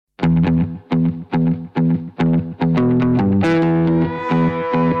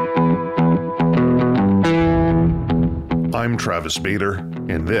Travis Bader,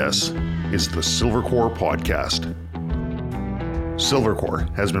 and this is the Silvercore Podcast.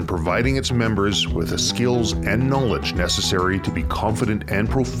 Silvercore has been providing its members with the skills and knowledge necessary to be confident and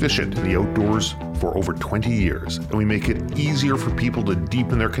proficient in the outdoors for over 20 years, and we make it easier for people to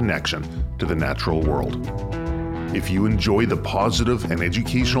deepen their connection to the natural world. If you enjoy the positive and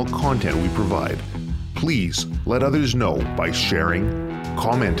educational content we provide, please let others know by sharing,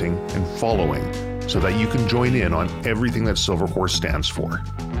 commenting, and following so that you can join in on everything that Silvercore stands for.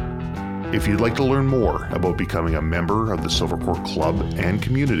 If you'd like to learn more about becoming a member of the Silvercore Club and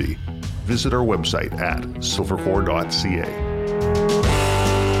community, visit our website at silvercore.ca.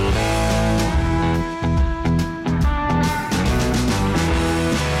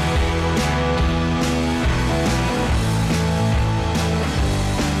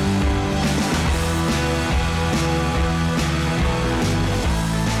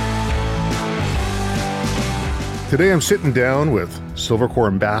 Today I'm sitting down with Silvercore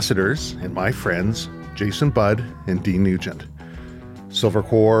ambassadors and my friends, Jason Budd and Dean Nugent.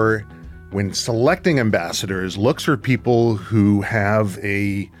 Silvercore, when selecting ambassadors, looks for people who have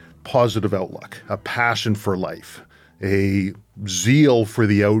a positive outlook, a passion for life, a zeal for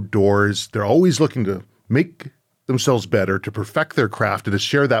the outdoors. They're always looking to make themselves better, to perfect their craft, and to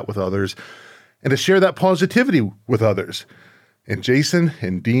share that with others, and to share that positivity with others. And Jason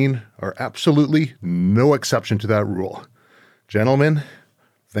and Dean are absolutely no exception to that rule. Gentlemen,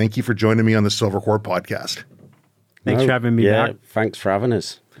 thank you for joining me on the Silvercore Podcast. Thanks for having me back. Thanks for having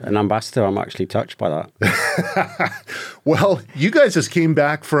us. An ambassador, I'm actually touched by that. Well, you guys just came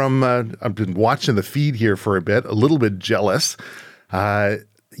back from, I've been watching the feed here for a bit, a little bit jealous.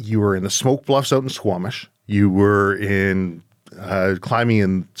 You were in the Smoke Bluffs out in Squamish. You were in climbing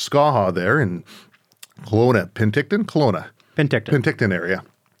in Skaha there in Penticton area.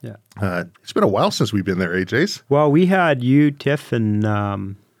 Yeah. It's been a while since we've been there, AJ's. Well, we had you, Tiff, and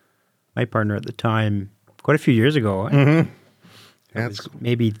my partner at the time quite a few years ago. Mm-hmm.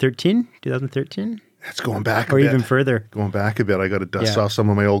 Maybe 2013? That's going back a or bit. Even further. Going back a bit. I got to dust off some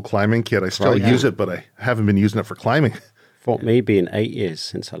of my old climbing kit. I still use it, but I haven't been using it for climbing. Thought maybe in 8 years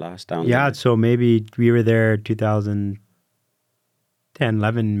since I last down there. Yeah, so maybe we were there 2010,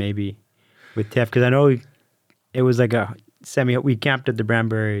 11 maybe with Tiff, because I know it was like we camped at the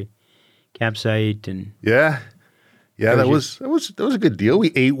Branbury campsite, and that was a good deal.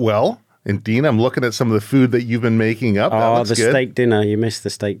 We ate well, and Dean, I'm looking at some of the food that you've been making up. That looks the good. Steak dinner. You missed the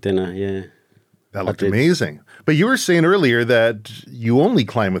steak dinner, yeah. That looked amazing. But you were saying earlier that you only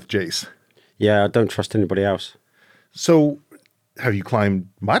climb with Jace. Yeah, I don't trust anybody else. So, have you climbed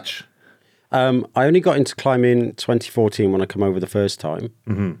much? I only got into climbing 2014 when I came over the first time,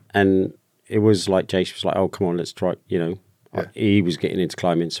 and it was like Jace was like, "Oh, come on, let's try." He was getting into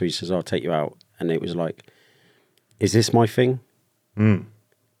climbing, so he says, "I'll take you out." And it was like, "Is this my thing?"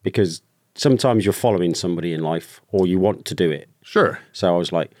 Because sometimes you're following somebody in life, or you want to do it. Sure. So I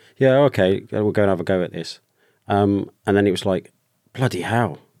was like, "Yeah, okay, we'll go and have a go at this." And then it was like, "Bloody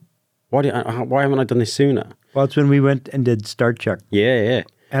hell! Why haven't I done this sooner?" Well, it's when we went and did Start Check. Yeah.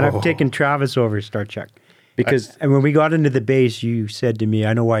 And I've taken Travis over Start Check. Because and when we got into the base, you said to me,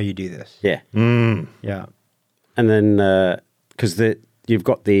 "I know why you do this." Yeah. Yeah. And then, because you've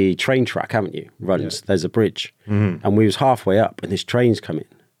got the train track, haven't you? There's a bridge. And we was halfway up and this train's coming.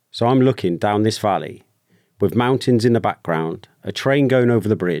 So I'm looking down this valley with mountains in the background, a train going over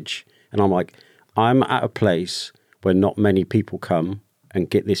the bridge. And I'm like, I'm at a place where not many people come and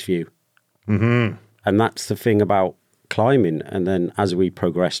get this view. And that's the thing about climbing. And then as we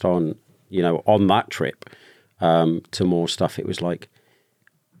progressed on, on that trip to more stuff, it was like,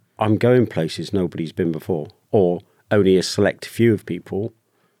 I'm going places nobody's been before, or only a select few of people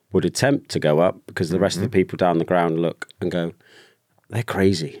would attempt to go up because the rest of the people down the ground look and go, they're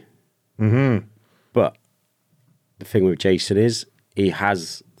crazy. But the thing with Jason is he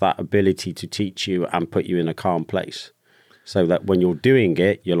has that ability to teach you and put you in a calm place so that when you're doing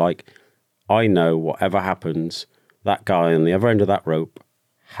it, you're like, I know whatever happens, that guy on the other end of that rope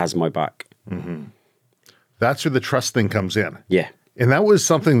has my back. That's where the trust thing comes in. Yeah. And that was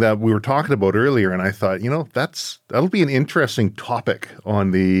something that we were talking about earlier, and I thought, that'll be an interesting topic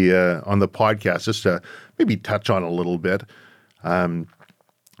on the podcast, just to maybe touch on a little bit.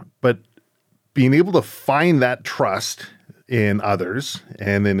 But being able to find that trust in others,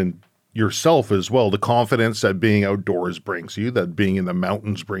 and then in yourself as well, the confidence that being outdoors brings you, that being in the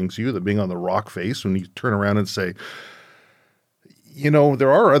mountains brings you, that being on the rock face, when you turn around and say,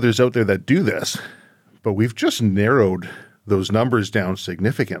 there are others out there that do this, but we've just narrowed those numbers down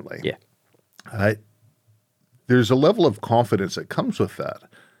significantly. Yeah. There's a level of confidence that comes with that.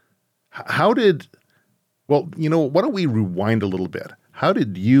 Well, why don't we rewind a little bit? How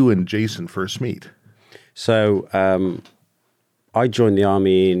did you and Jason first meet? So I joined the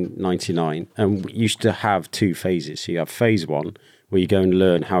army in 99, and we used to have 2 phases. So you have phase 1, where you go and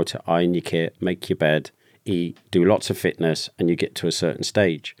learn how to iron your kit, make your bed, eat, do lots of fitness, and you get to a certain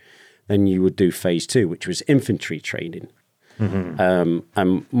stage. Then you would do phase 2, which was infantry training.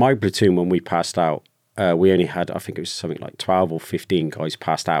 And my platoon, when we passed out, we only had, I think it was something like 12 or 15 guys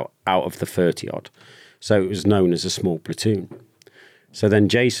passed out of the 30 odd. So it was known as a small platoon. So then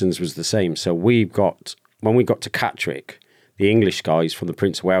Jason's was the same. So when we got to Catterick, the English guys from the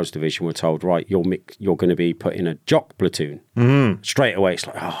Prince of Wales division were told, right, you're going to be put in a jock platoon. Straight away, it's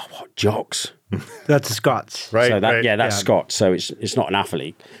like, oh, what jocks? That's the Scots. Right. So right. that's Scots. So it's not an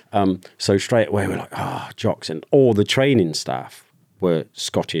athlete. So straight away we're like, jocks, and all the training staff were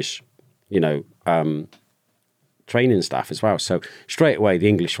Scottish, training staff as well. So straight away the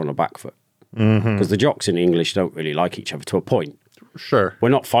English were on a back foot because the jocks and the English don't really like each other to a point. Sure. We're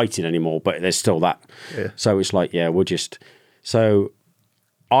not fighting anymore, but there's still that. Yeah. So it's like, so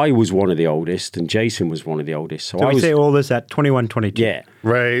I was one of the oldest and Jason was one of the oldest. So So I we was, say oldest at 21, 22. yeah.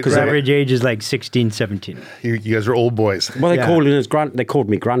 Right. Because right. average age is like 16, 17. You guys are old boys Well, Yeah. they called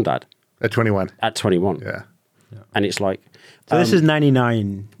me granddad at 21. at 21. Yeah. And it's like, So this is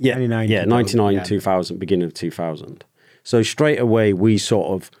 99. yeah, 99. 99, Yeah. 2000, beginning of 2000. So straight away we sort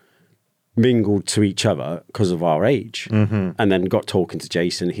of mingled to each other because of our age, and then got talking to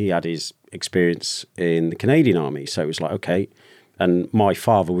Jason. He had his experience in the Canadian Army, so it was like, okay. And my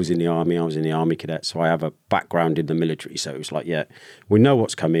father was in the army, I was in the Army Cadet, so I have a background in the military. So it was like, yeah, we know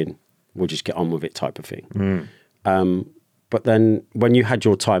what's coming, we'll just get on with it type of thing. But then when you had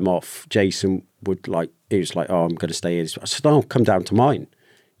your time off, Jason would he was like, oh, I'm going to stay here. I said, oh, come down to mine,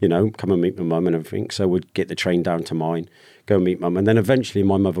 come and meet my mum and everything. So we'd get the train down to mine, go and meet mum. And then eventually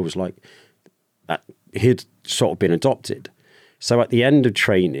my mother was like, he'd sort of been adopted. So at the end of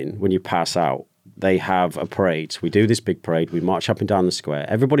training, when you pass out, they have a parade. So we do this big parade. We march up and down the square.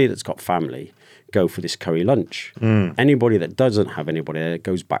 Everybody that's got family go for this curry lunch. Anybody that doesn't have anybody there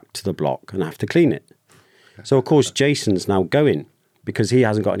goes back to the block and have to clean it. So, of course, Jason's now going because he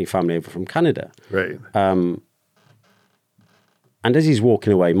hasn't got any family over from Canada. Right. And as he's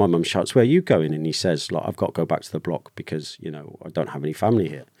walking away, my mum shouts, where are you going? And he says, I've got to go back to the block because, I don't have any family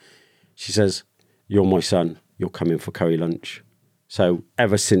here. She says, you're my son. You're coming for curry lunch. So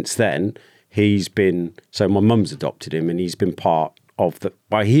ever since then, so my mum's adopted him and he's been part of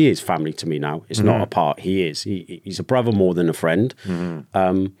he is family to me now. It's not a part, he is. He's a brother more than a friend.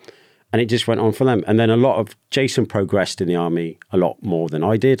 And it just went on for them. And then Jason progressed in the army a lot more than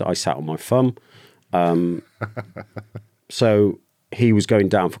I did. I sat on my thumb. So he was going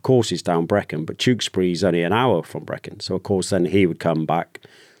down for courses down Brecon, but Tewkesbury is only an hour from Brecon. So, of course, then he would come back,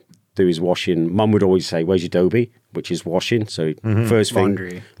 do his washing. Mum would always say, where's your Dobie? Which is washing. So first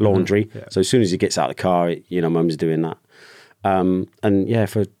thing, laundry. Yeah. So as soon as he gets out of the car, Mum's doing that. And yeah,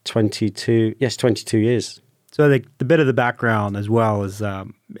 for 22 years. So the bit of the background as well is,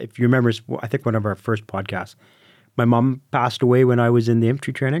 if you remember, I think one of our first podcasts, my mom passed away when I was in the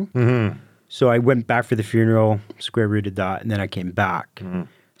infantry training. So I went back for the funeral, square rooted that, and then I came back.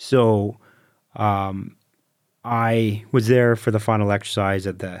 So I was there for the final exercise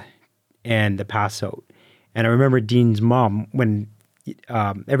and the pass out. And I remember Dean's mom, when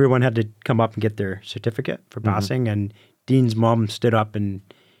everyone had to come up and get their certificate for passing, and Dean's mom stood up and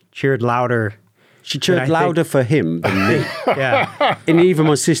cheered louder. She cheered louder for him than me. Yeah. And even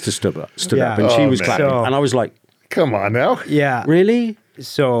my sister stood up and she was man. clapping. So- And I was like, Come on now. Yeah. really?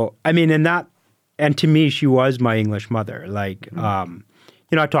 So, I mean, and to me, she was my English mother. Like,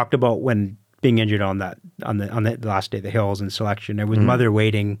 I talked about when being injured on the last day of the hills and selection, there was mother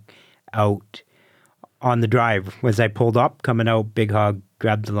waiting out on the drive. As I pulled up, coming out, big hug,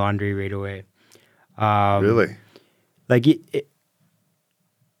 grabbed the laundry right away. Really? Like,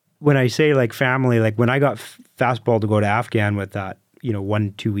 when I say like family, like when I got fastball to go to Afghan with that,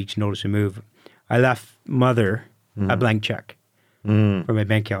 1-2 weeks notice to move, I left mother a blank check for my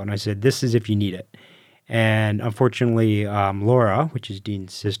bank account. And I said, this is if you need it. And unfortunately, Laura, which is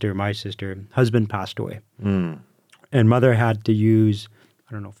Dean's sister, my sister, husband passed away. And mother had to use,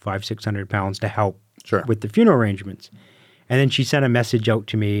 I don't know, 500-600 pounds to help with the funeral arrangements. And then she sent a message out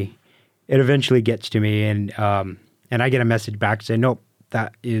to me. It eventually gets to me, and I get a message back saying, nope,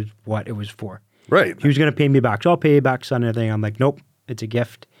 that is what it was for. Right. He was going to pay me back. So I'll pay you back, son, and everything. I'm like, nope, it's a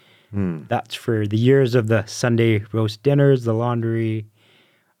gift. That's for the years of the Sunday roast dinners, the laundry,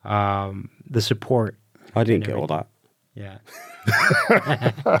 the support. I didn't get all that. Yeah.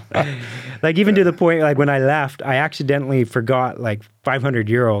 Like even to the point, like when I left, I accidentally forgot like 500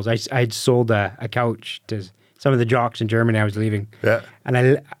 euros. I had sold a couch to some of the jocks in Germany I was leaving. Yeah.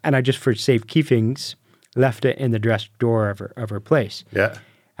 And I just for safekeepings left it in the dress drawer of her place. Yeah.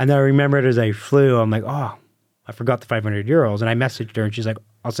 And then I remembered as I flew, I'm like, oh, I forgot the 500 euros. And I messaged her and she's like,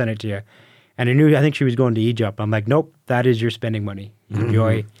 I'll send it to you. And I think she was going to Egypt. I'm like, nope, that is your spending money.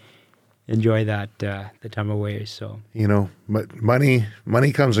 Enjoy that the time away. So You know,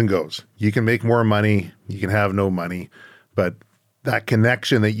 money comes and goes. You can make more money, you can have no money, but that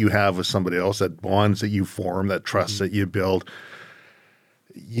connection that you have with somebody else, that bonds that you form, that trust that you build,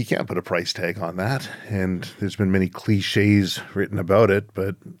 you can't put a price tag on that. And there's been many cliches written about it,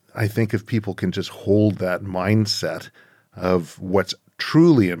 but I think if people can just hold that mindset of what's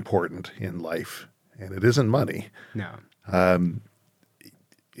truly important in life, and it isn't money, no.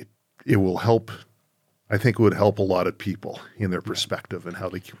 it will help. I think it would help a lot of people in their perspective and how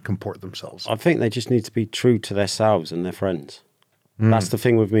they comport themselves. I think they just need to be true to themselves and their friends. That's the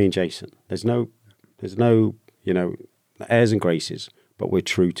thing with me and Jason. There's no, airs and graces, but we're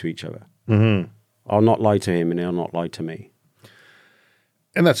true to each other. I'll not lie to him and he'll not lie to me.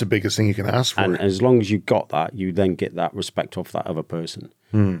 And that's the biggest thing you can ask for. And as long as you got that, you then get that respect off that other person.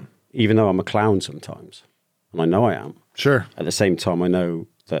 Even though I'm a clown sometimes, and I know I am. Sure. At the same time, I know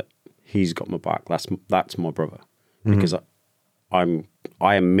that he's got my back. That's my brother, because I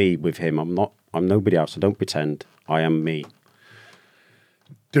am me with him. I'm nobody else. I don't pretend. I am me.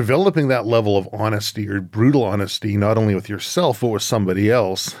 Developing that level of honesty or brutal honesty, not only with yourself, but with somebody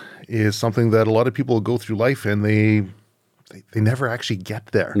else, is something that a lot of people go through life and they never actually get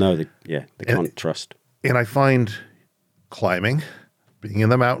there. No, they can't trust. And I find climbing, being in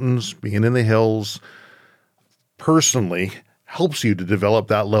the mountains, being in the hills, personally helps you to develop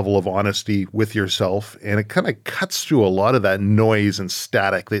that level of honesty with yourself. And it kind of cuts through a lot of that noise and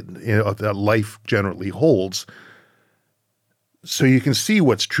static that life generally holds. So you can see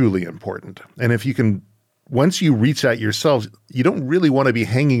what's truly important. And if you can, once you reach that yourself, you don't really want to be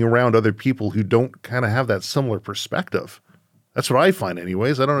hanging around other people who don't kind of have that similar perspective. That's what I find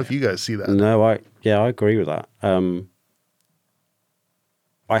anyways. I don't know if you guys see that. No, I agree with that.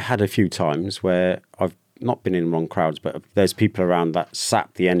 I had a few times where I've not been in wrong crowds, but there's people around that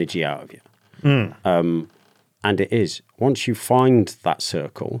sap the energy out of you. And it is, once you find that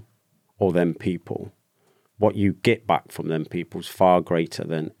circle or them people, what you get back from them people is far greater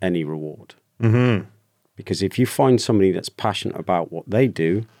than any reward. Because if you find somebody that's passionate about what they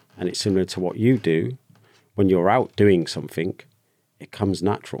do and it's similar to what you do, when you're out doing something, it comes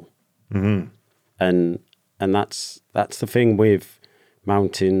natural. And that's the thing with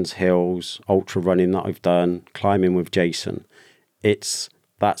mountains, hills, ultra running that I've done, climbing with Jason. It's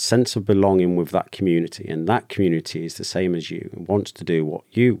that sense of belonging with that community, and that community is the same as you and wants to do what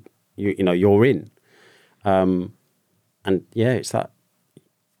you're in. And yeah, it's that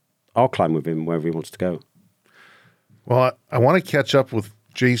I'll climb with him wherever he wants to go. Well, I want to catch up with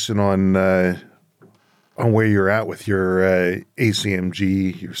Jason on where you're at with your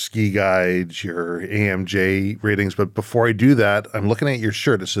ACMG, your ski guides, your AMJ ratings. But before I do that, I'm looking at your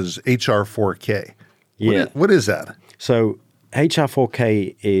shirt. It says HR4K. Yeah. What is that? So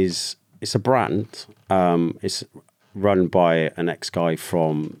HR4K it's a brand. It's run by an ex-guy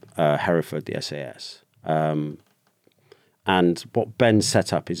from Hereford, the SAS. And what Ben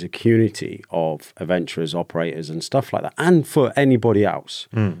set up is a community of adventurers, operators and stuff like that, and for anybody else.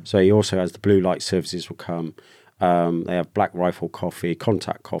 So he also has the blue light services will come. They have Black Rifle Coffee,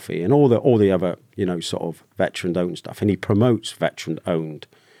 Contact Coffee, and all the other, sort of veteran-owned stuff. And he promotes veteran-owned,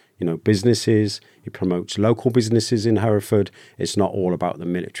 businesses. He promotes local businesses in Hereford. It's not all about the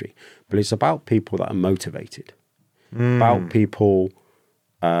military, but it's about people that are motivated, about people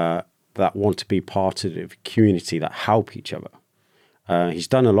that want to be part of the community that help each other. He's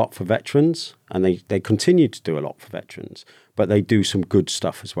done a lot for veterans, and they continue to do a lot for veterans, but they do some good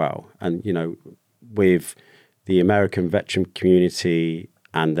stuff as well. And, with the American veteran community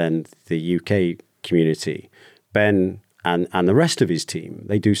and then the UK community, Ben and the rest of his team,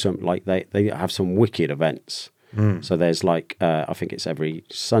 they do some, like they have some wicked events. So there's I think it's every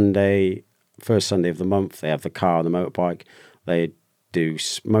Sunday, first Sunday of the month, they have the car and the motorbike. They do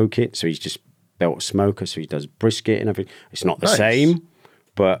smoke it, so he's just built a smoker, so he does brisket and everything. It's not the same,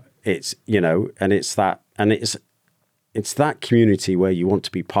 but it's and it's that, and it's that community where you want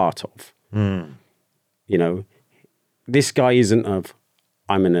to be part of. This guy isn't of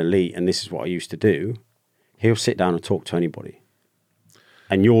I'm an elite and this is what I used to do. He'll sit down and talk to anybody,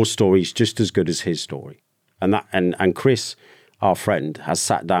 and your story is just as good as his story. And Chris, our friend, has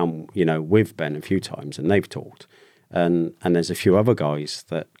sat down with Ben a few times and they've talked. and there's a few other guys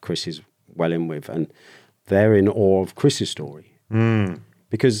that Chris is well in with, and they're in awe of Chris's story.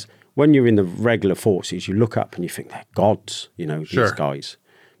 Because when you're in the regular forces, you look up and you think they're gods, you know, these guys.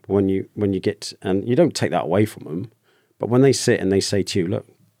 But when you get, and you don't take that away from them, but when they sit and they say to you, look,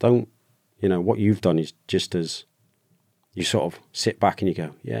 don't, you know, what you've done is just as, you sort of sit back and you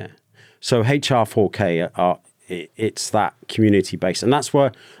go, yeah. So HR4K it's that community based, and that's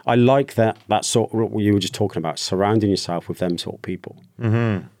where I like that sort of what you were just talking about, surrounding yourself with them sort of people.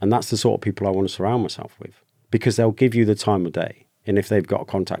 And that's the sort of people I want to surround myself with, because they'll give you the time of day. And if they've got a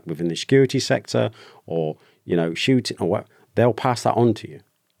contact within the security sector or, you know, shooting or what, they'll pass that on to you.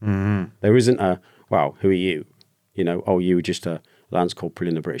 There isn't a, well, who are you? You know, oh, you were just a Lance Corporal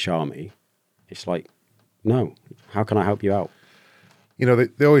in the British Army. It's like, no, how can I help you out? You know,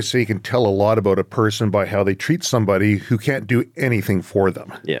 they always say you can tell a lot about a person by how they treat somebody who can't do anything for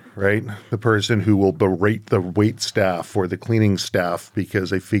them. Yeah. Right? The person who will berate the wait staff or the cleaning staff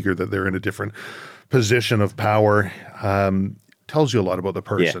because they figure that they're in a different position of power tells you a lot about the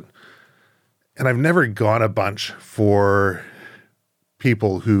person. Yeah. And I've never gone a bunch for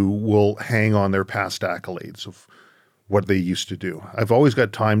people who will hang on their past accolades of what they used to do. I've always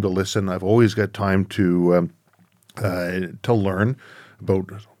got time to listen. I've always got time to learn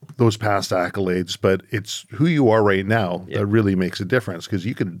about those past accolades, but it's who you are right now that really makes a difference, because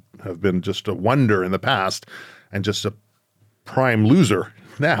you could have been just a wonder in the past and just a prime loser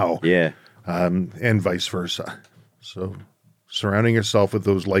now. Yeah. And vice versa. So surrounding yourself with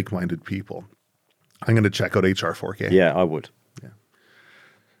those like-minded people. I'm going to check out HR4K. Yeah, I would. Yeah.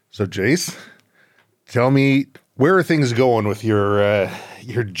 So Jace, tell me, where are things going with your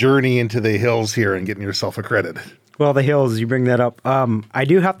journey into the hills here and getting yourself accredited? Well, the hills, you bring that up. I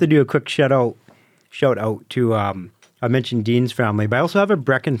do have to do a quick shout out to, I mentioned Dean's family, but I also have a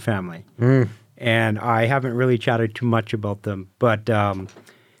Brecken family. And I haven't really chatted too much about them, but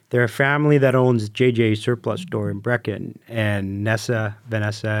they're a family that owns JJ Surplus Store in Brecken, and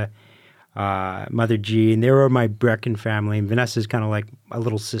Vanessa, Mother G, and they were my Brecken family, and Vanessa's kind of like a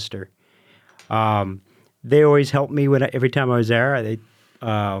little sister. They always helped me every time I was there. They,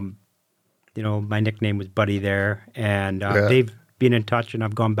 you know, my nickname was Buddy there, and they've been in touch, and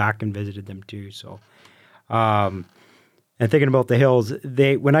I've gone back and visited them too. So, and thinking about the hills,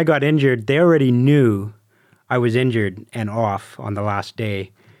 when I got injured, they already knew I was injured and off on the last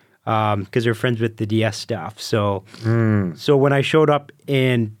day, because they're friends with the DS staff. So, so when I showed up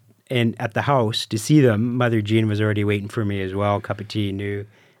at the house to see them, Mother Jean was already waiting for me as well. Cup of tea, knew.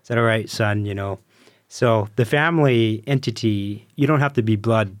 Said, "All right, son," you know. So the family entity, you don't have to be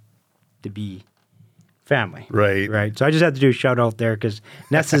blood to be family. Right. So I just had to do a shout out there, because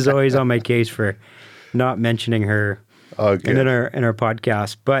Nessa's always on my case for not mentioning her in our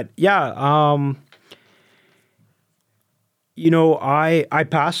podcast. But yeah, you know, I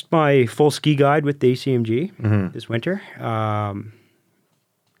passed my full ski guide with the ACMG this winter.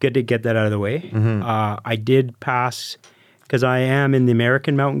 Good to get that out of the way. I did pass, because I am in the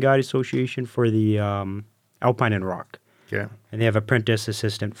American Mountain Guide Association for the Alpine and Rock. Yeah. And they have apprentice,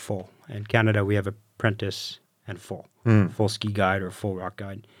 assistant, full. In Canada, we have apprentice and full. Full ski guide or full rock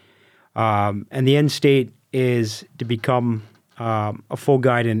guide. And the end state is to become a full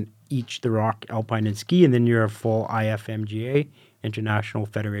guide in each the rock, alpine, and ski, and then you're a full IFMGA, International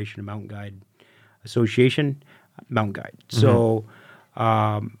Federation of Mountain Guide Association, mountain guide. So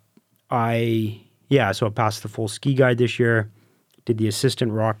I passed the full ski guide this year. Did the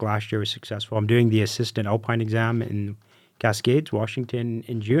assistant rock last year, was successful. I'm doing the assistant alpine exam in Cascades, Washington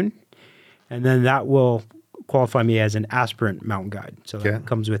in June. And then that will qualify me as an aspirant mountain guide. So that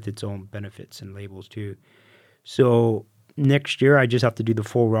comes with its own benefits and labels too. So next year I just have to do the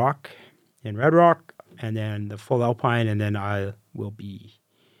full rock in Red Rock, and then the full alpine, and then I will be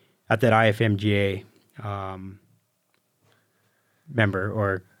at that IFMGA member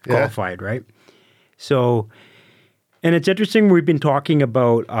or qualified, right? So, and it's interesting, we've been talking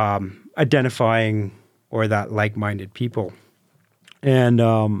about identifying or that like-minded people. And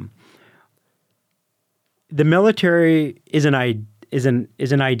the military is an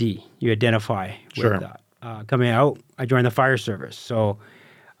ID. You identify with that. Coming out, I joined the fire service. So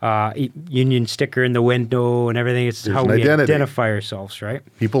union sticker in the window and everything. It's how we identify ourselves, right?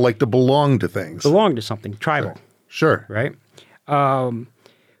 People like to belong to things. Belong to something, tribal. Sure. Right?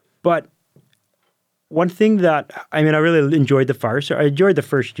 But one thing that, I really enjoyed the fire service. I enjoyed the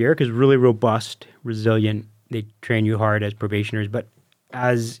first year because really robust, resilient. They train you hard as probationers. But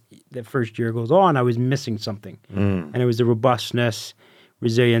as the first year goes on, I was missing something. And it was the robustness,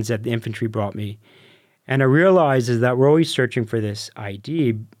 resilience that the infantry brought me. And I realized is that we're always searching for this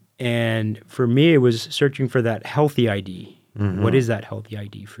ID, And for me, it was searching for that healthy ID. What is that healthy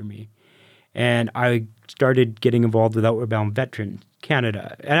ID for me? And I started getting involved with Outward Bound Veterans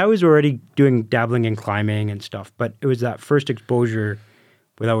Canada. And I was already dabbling in climbing and stuff, but it was that first exposure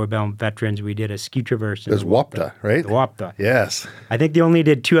with Outward Bound Veterans. We did a ski traverse. There's WAPTA, right? The WAPTA. Yes. I think they only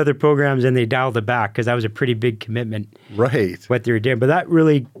did 2 other programs and they dialed it back because that was a pretty big commitment. Right. What they were doing. But that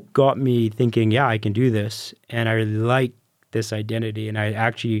really got me thinking, yeah, I can do this. And I really like this identity. And I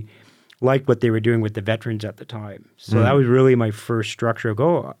actually liked what they were doing with the veterans at the time. So that was really my first structure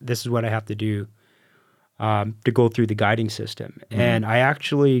of, this is what I have to do to go through the guiding system. And I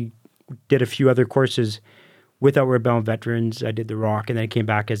actually did a few other courses with Outward Bound Veterans. I did the Rock, and then I came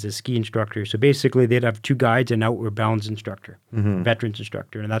back as a ski instructor. So basically, they'd have 2 guides and Outward Bounds instructor, veterans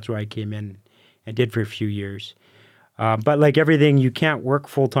instructor. And that's where I came in and did for a few years. But like everything, you can't work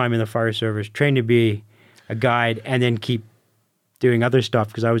full-time in the fire service, train to be a guide, and then keep doing other stuff,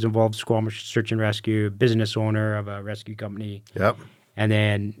 because I was involved in Squamish Search and Rescue, business owner of a rescue company. Yep. And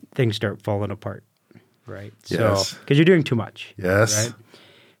then things start falling apart, right? Yes. So, because you're doing too much. Yes. Right?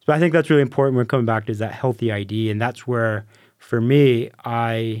 So I think that's really important when coming back to that healthy ID. And that's where, for me,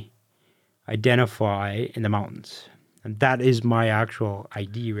 I identify in the mountains. And that is my actual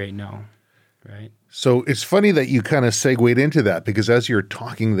ID right now, right? So it's funny that you kind of segued into that, because as you're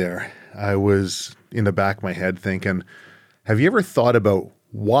talking there, I was in the back of my head thinking, have you ever thought about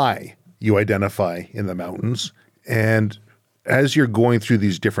why you identify in the mountains? And as you're going through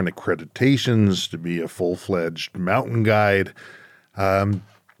these different accreditations to be a full-fledged mountain guide,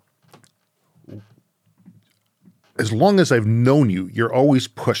 as long as I've known you, you're always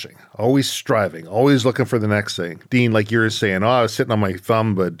pushing, always striving, always looking for the next thing. Dean, like you're saying, I was sitting on my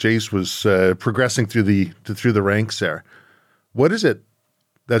thumb, but Jace was progressing through the ranks there. What is it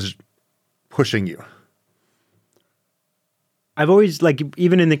that's pushing you? I've always, like,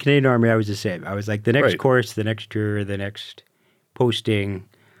 even in the Canadian Army, I was the same. I was like, the next Right. course, the next tour, the next posting.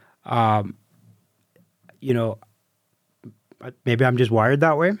 Maybe I'm just wired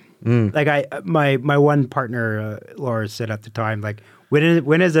that way. Like my one partner, Laura, said at the time, like,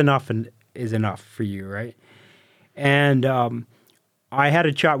 when is enough is enough for you, right? And I had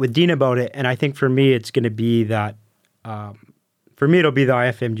a chat with Dean about it, and I think for me, it's going to be that. For me, it'll be the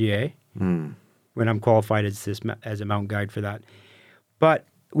IFMGA. When I'm qualified as a mountain guide for that. But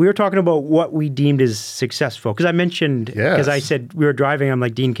we were talking about what we deemed as successful. Because I mentioned, because I said we were driving, I'm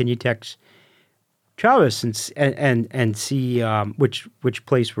like, Dean, can you text Travis and see which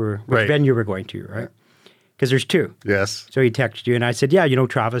place which venue we're going to, right? Because there's 2. Yes. So he texted you, and I said, yeah,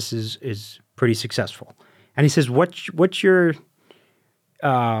 Travis is pretty successful. And he says, what's your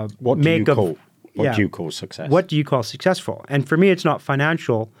What do you call success? What do you call successful? And for me, it's not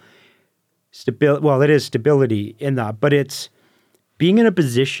financial stability. Well, it is stability in that, but it's being in a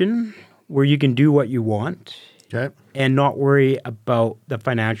position where you can do what you want and not worry about the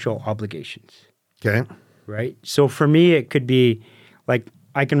financial obligations. Okay. Right? So for me, it could be like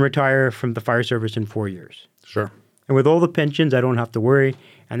I can retire from the fire service in 4 years. Sure. And with all the pensions, I don't have to worry.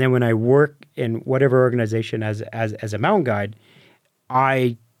 And then when I work in whatever organization as a mountain guide,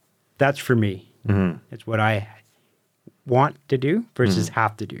 that's for me. It's what I want to do versus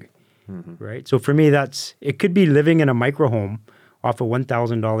have to do. Right? So for me, it could be living in a micro home off a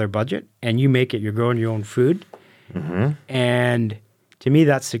 $1,000 budget, and you make it, you're growing your own food. And to me,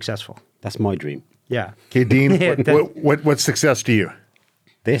 that's successful. That's my dream. Yeah. Okay, Dean, what's success to you?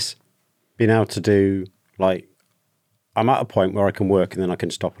 This, being able to do, like, I'm at a point where I can work and then I can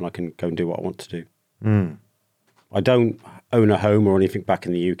stop and I can go and do what I want to do. I don't own a home or anything back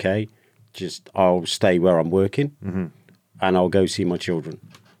in the UK. Just I'll stay where I'm working and I'll go see my children.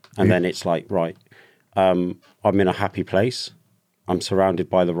 And then it's like, right, I'm in a happy place. I'm surrounded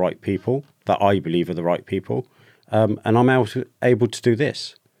by the right people that I believe are the right people. And I'm able to do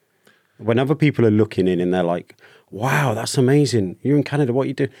this. When other people are looking in and they're like, wow, that's amazing. You're in Canada, what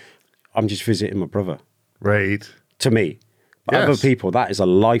you do? I'm just visiting my brother. Right. To me. But other people, that is a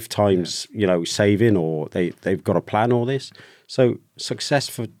lifetime's, saving, or they've got to plan all this. So success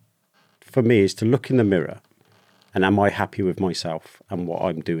for me is to look in the mirror and am I happy with myself and what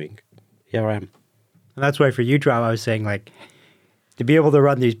I'm doing? Yeah, I am. And that's why for you, Trav, I was saying, like, to be able to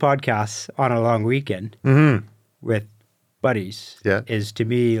run these podcasts on a long weekend with buddies is, to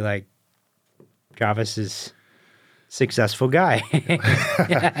me, like, Travis is successful guy.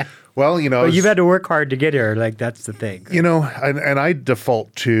 Well, but you've had to work hard to get here. Like, that's the thing. And I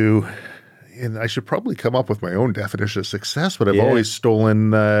default to, and I should probably come up with my own definition of success, but I've always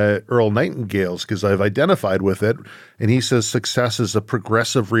stolen Earl Nightingale's because I've identified with it. And he says success is a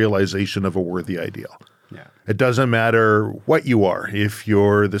progressive realization of a worthy ideal. Yeah. It doesn't matter what you are. If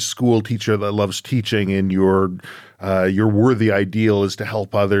you're the school teacher that loves teaching and your worthy ideal is to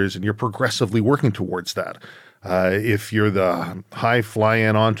help others and you're progressively working towards that. If you're the high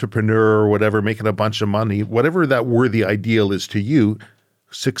fly-in entrepreneur or whatever, making a bunch of money, whatever that worthy ideal is to you,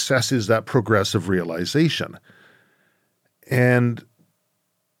 success is that progressive realization. And,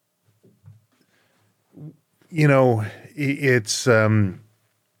 you know, it's one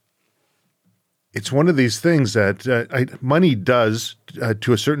of these things that money does,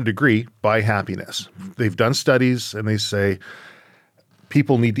 to a certain degree, buy happiness. They've done studies and they say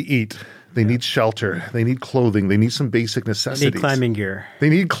people need to eat. They need shelter. They need clothing. They need some basic necessities. They need climbing gear. They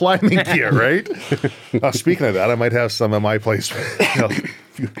need climbing gear, right? Speaking of that, I might have some at my place.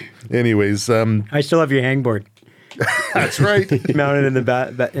 Anyways. I still have your hangboard. That's right. Mounted in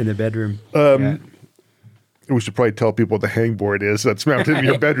the bedroom. We should probably tell people what the hangboard is that's mounted in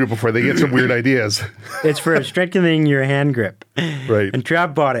your bedroom before they get some weird ideas. It's for strengthening your hand grip. Right. And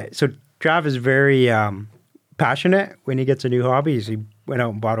Trav bought it. So Trav is very passionate when he gets a new hobby. He went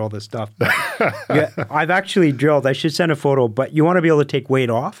out and bought all this stuff. Yeah, I've actually drilled. I should send a photo, but you want to be able to take weight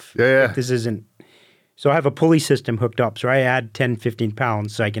off. Yeah. Like this isn't. So I have a pulley system hooked up. So I add 10, 15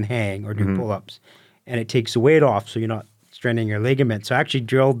 pounds so I can hang or do pull-ups. And it takes the weight off so you're not straining your ligament. So I actually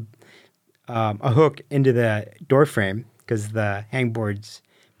drilled a hook into the door frame because the hangboard's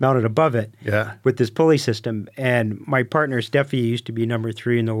mounted above it with this pulley system. And my partner, Steffi, used to be number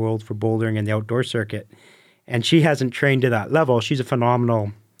 3 in the world for bouldering in the outdoor circuit. And she hasn't trained to that level. She's a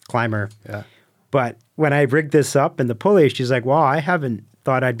phenomenal climber. Yeah. But when I rigged this up in the pulley, she's like, wow, I haven't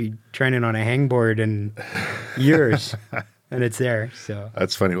thought I'd be training on a hangboard in years. And it's there. So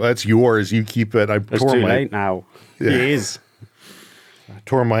that's funny. Well, that's yours. You keep it. It's too late now. Yeah. It is. I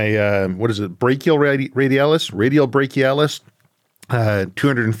tore my, brachial radialis, radial brachialis,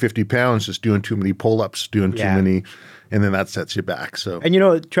 250 pounds, just doing too many pull-ups, doing too many, and then that sets you back. So, and you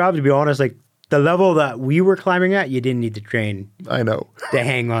know, Trav, to be honest, like the level that we were climbing at, you didn't need to train. I know. To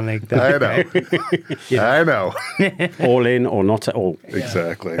hang on like that. I know. I know. All in or not at all.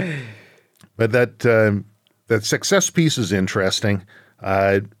 Exactly. But that success piece is interesting.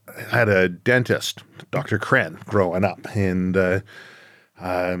 I had a dentist, Dr. Kren, growing up, and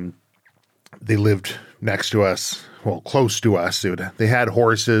they lived next to us, well, close to us. They had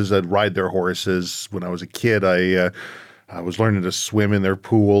horses. I'd ride their horses. When I was a kid, I was learning to swim in their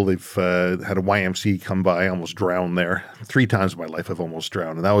pool. They've had a YMCA come by. I almost drowned there. 3 times in my life I've almost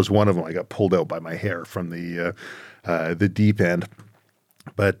drowned, and that was one of them. I got pulled out by my hair from the deep end.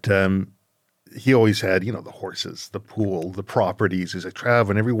 But he always had, the horses, the pool, the properties. He's like, Trav,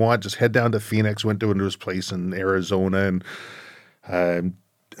 whenever you want, just head down to Phoenix. Went into his place in Arizona and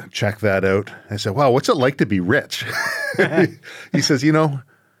check that out. I said, wow, what's it like to be rich? He says, the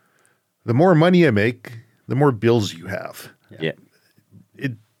more money you make, the more bills you have. Yeah.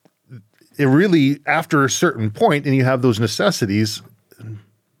 It really, after a certain point, and you have those necessities,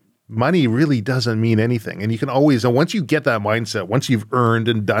 money really doesn't mean anything. And you can always, and once you get that mindset, once you've earned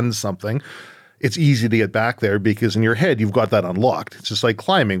and done something, it's easy to get back there because in your head, you've got that unlocked. It's just like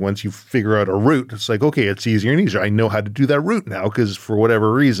climbing. Once you figure out a route, it's like, okay, it's easier and easier. I know how to do that route now because for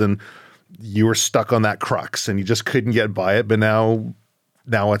whatever reason, you were stuck on that crux and you just couldn't get by it. But now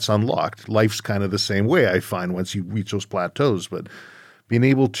it's unlocked. Life's kind of the same way, I find, once you reach those plateaus. But being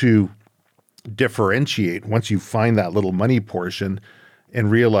able to differentiate once you find that little money portion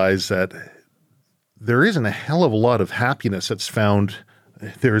and realize that there isn't a hell of a lot of happiness that's found.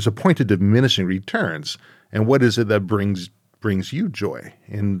 There is a point of diminishing returns. And what is it that brings you joy?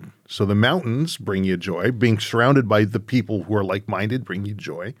 And so the mountains bring you joy. Being surrounded by the people who are like-minded bring you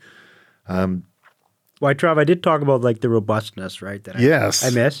joy. Well, Trav, I did talk about like the robustness, right? That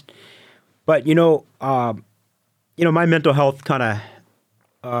I missed. But, my mental health kind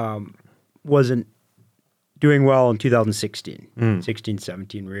of wasn't doing well in 2016, 16,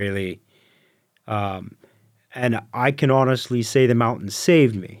 17, really. And I can honestly say the mountains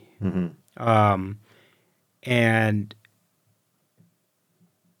saved me. Mm-hmm. And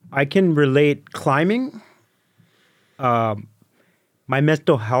I can relate climbing. My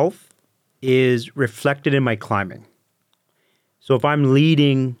mental health is reflected in my climbing. So if I'm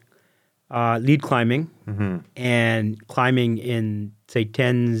lead climbing and climbing in, say,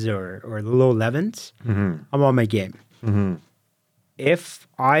 10s or low 11s, I'm on my game. Mm-hmm. If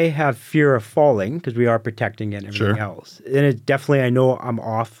I have fear of falling, because we are protecting it and everything else, then it definitely, I know I'm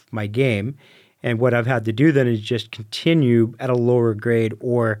off my game. And what I've had to do then is just continue at a lower grade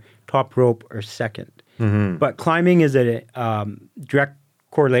or top rope or second. Mm-hmm. But climbing is a direct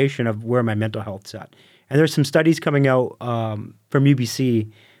correlation of where my mental health's at. And there's some studies coming out from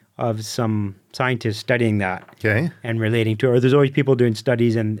UBC of some scientists studying that Okay. and relating to it. Or there's always people doing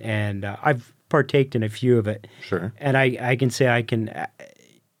studies, and I've partaked in a few of it. Sure. And I can say I can,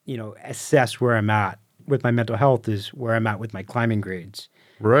 assess where I'm at with my mental health is where I'm at with my climbing grades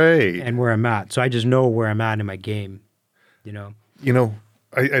Right. and where I'm at. So I just know where I'm at in my game,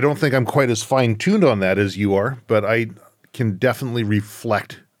 I don't think I'm quite as fine-tuned on that as you are, but I can definitely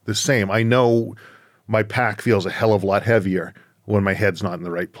reflect the same. I know my pack feels a hell of a lot heavier when my head's not in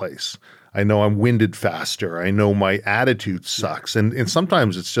the right place. I know I'm winded faster. I know my attitude sucks. And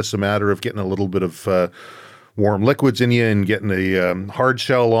sometimes it's just a matter of getting a little bit of warm liquids in you and getting a hard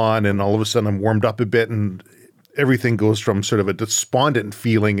shell on, and all of a sudden I'm warmed up a bit, and everything goes from sort of a despondent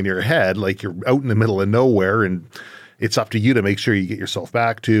feeling in your head, like you're out in the middle of nowhere, and it's up to you to make sure you get yourself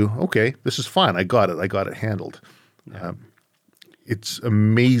back to, okay, this is fine. I got it handled. Yeah. It's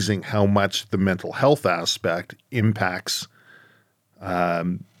amazing how much the mental health aspect impacts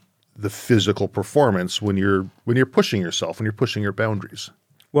the physical performance when you're pushing yourself, when you're pushing your boundaries.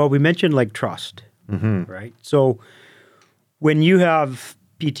 Well, we mentioned like trust, right? So when you have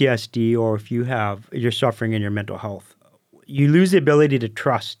PTSD, or if you're suffering in your mental health, you lose the ability to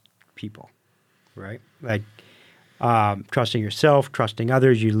trust people, right? Like trusting yourself, trusting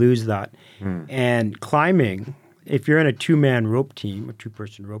others, you lose that. And climbing, if you're in a two-man rope team, a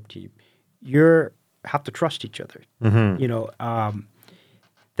two-person rope team, you have to trust each other.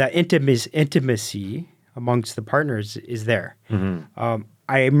 That intimacy amongst the partners is there.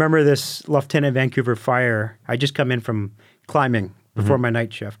 I remember this Lieutenant Vancouver Fire. I just come in from climbing before my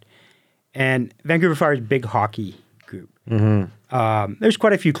night shift, and Vancouver Fire's a big hockey group. There's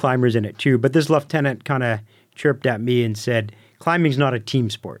quite a few climbers in it too, but this lieutenant kind of chirped at me and said, "Climbing's not a team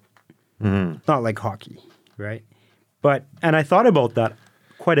sport. It's not like hockey, right?" And I thought about that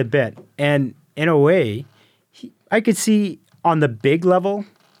quite a bit, and in a way, I could see on the big level,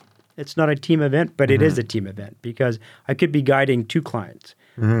 it's not a team event, but it is a team event, because I could be guiding 2 clients.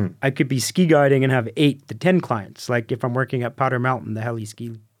 I could be ski guiding and have 8 to 10 clients. Like if I'm working at Powder Mountain, the heli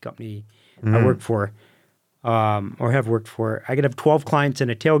ski company I work for, or have worked for, I could have 12 clients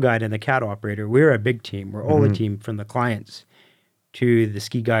and a tail guide and the CAT operator. We're a big team. We're all a team, from the clients to the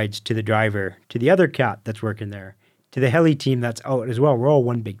ski guides to the driver to the other CAT that's working there to the heli team that's out as well. We're all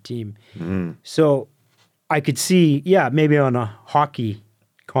one big team. So I could see, maybe on a hockey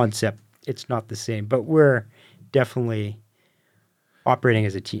concept, it's not the same, but we're definitely operating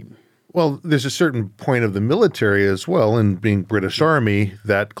as a team. Well, there's a certain point of the military as well, and being British Army,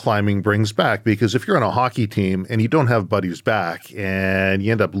 that climbing brings back, because if you're on a hockey team and you don't have buddies back and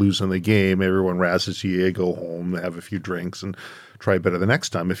you end up losing the game, everyone razzes you, go home, have a few drinks, and try better the next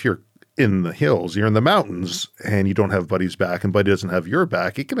time. If you're in the hills, you're in the mountains, and you don't have buddies back, and buddy doesn't have your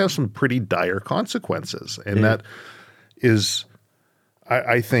back, it can have some pretty dire consequences. And that is,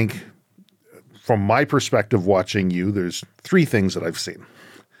 I think, from my perspective watching you, there's 3 things that I've seen.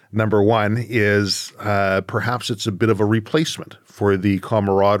 Number one is perhaps it's a bit of a replacement for the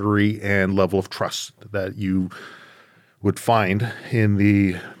camaraderie and level of trust that you would find in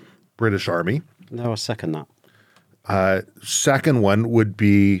the British Army. No, I second that. Second one would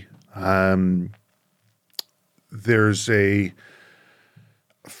be there's a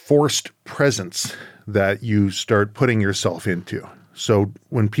forced presence that you start putting yourself into. So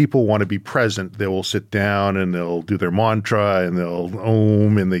when people want to be present, they will sit down and they'll do their mantra and they'll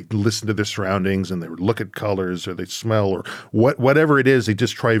om and they listen to their surroundings and they look at colors or they smell or whatever it is. They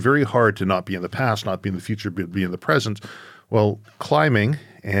just try very hard to not be in the past, not be in the future, but be in the present. Well, climbing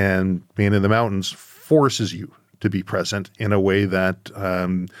and being in the mountains forces you to be present in a way that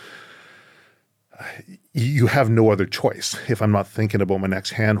you have no other choice. If I'm not thinking about my next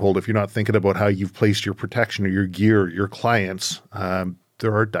handhold, if you're not thinking about how you've placed your protection or your gear, your clients,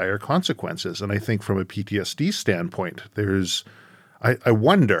 there are dire consequences. And I think from a PTSD standpoint, I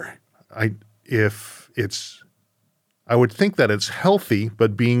wonder if it's, I would think that it's healthy,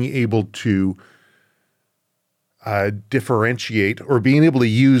 but being able to differentiate or being able to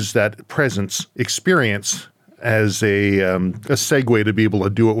use that presence experience as a segue to be able to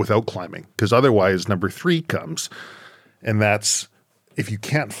do it without climbing. Because otherwise, number 3 comes, and that's if you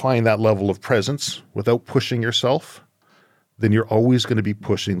can't find that level of presence without pushing yourself, then you're always going to be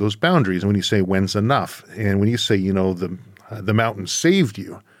pushing those boundaries. And when you say, when's enough? And when you say, the mountain saved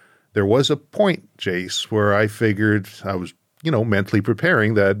you, there was a point, Jace, where I figured I was, mentally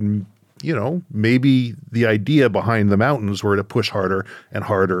preparing that, maybe the idea behind the mountains were to push harder and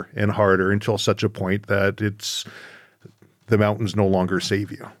harder and harder until such a point that the mountains no longer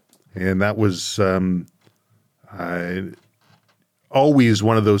save you. And that was always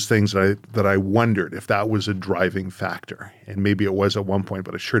one of those things that I wondered if that was a driving factor. And maybe it was at one point,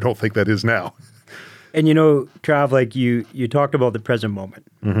 but I sure don't think that is now. And Trav, like you talked about the present moment.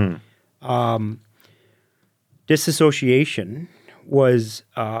 Disassociation was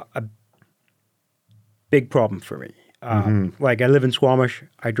a big problem for me. Like I live in Squamish,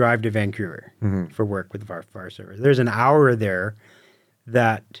 I drive to Vancouver for work with the fire service. There's an hour there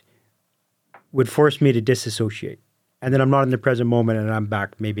that would force me to disassociate. And then I'm not in the present moment and I'm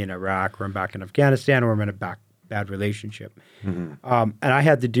back maybe in Iraq or I'm back in Afghanistan or I'm in a bad relationship. And I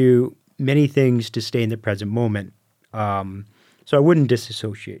had to do many things to stay in the present moment. So I wouldn't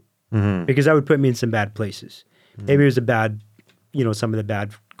disassociate because that would put me in some bad places. Maybe it was some of the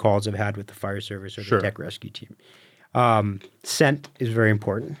bad calls I've had with the fire service or the tech rescue team. Scent is very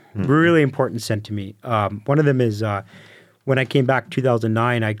important, really important scent to me. One of them is when I came back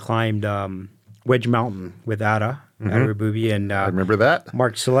 2009, I climbed Wedge Mountain with Ada Rabubi and I remember that.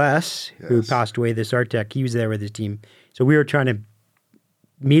 Mark Celeste, who passed away, this Artec. He was there with his team. So we were trying to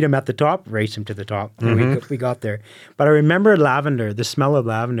meet him at the top, race him to the top. And we got there. But I remember lavender, the smell of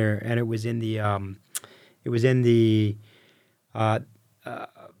lavender, and it was in the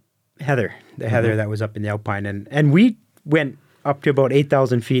heather, that was up in the Alpine. And we went up to about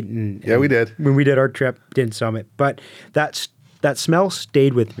 8,000 feet. Yeah, we did. When we did our trip, didn't summit. But that smell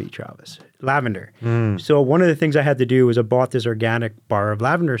stayed with me, Travis. Lavender. So one of the things I had to do was I bought this organic bar of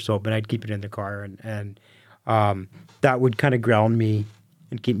lavender soap and I'd keep it in the car and that would kind of ground me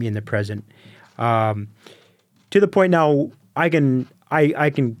and keep me in the present. To the point now I can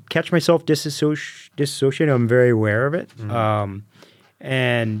catch myself disassociating. I'm very aware of it.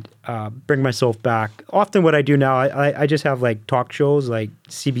 And bring myself back. Often what I do now, I just have like talk shows like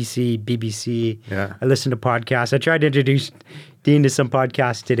CBC, BBC. Yeah. I listen to podcasts. I tried to introduce Dean to some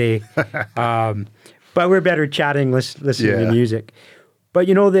podcasts today. But we're better chatting, listening to music. But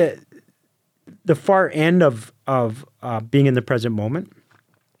the far end of being in the present moment,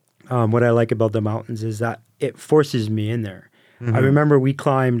 what I like about the mountains is that it forces me in there. I remember we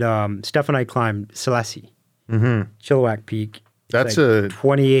climbed, Steph and I climbed Celessi, Chilliwack Peak. That's like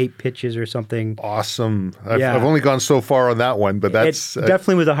 28 pitches or something. Awesome. I've only gone so far on that one, but that's it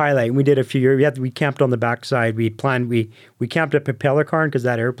definitely was a highlight. We did a few years. We camped on the backside. We camped at Propeller Cairn because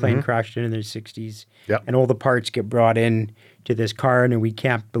that airplane crashed in the 60s. Yep. And all the parts get brought in to this cairn, and we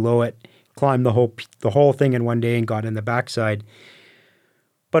camped below it, climbed the whole thing in one day, and got in the backside.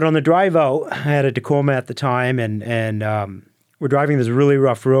 But on the drive out, I had a Tacoma at the time, and we're driving this really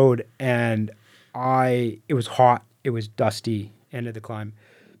rough road, and it was hot. It was dusty. End of the climb.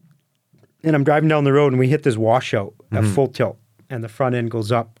 And I'm driving down the road and we hit this washout at full tilt and the front end goes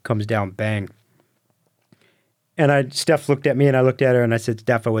up, comes down, bang. And Steph looked at me and I looked at her and I said,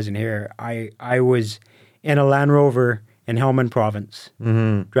 Steph, I wasn't here. I was in a Land Rover in Helmand Province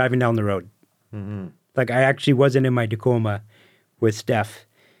driving down the road. Like I actually wasn't in my Tacoma with Steph.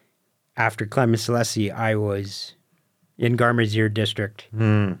 After climbing Celessi, I was in Garmazir district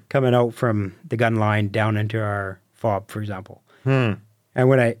coming out from the gun line down into our fob, for example. And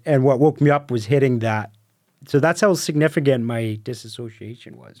what woke me up was hitting that. So that's how significant my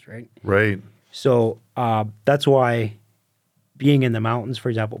disassociation was, right? right. So that's why being in the mountains, for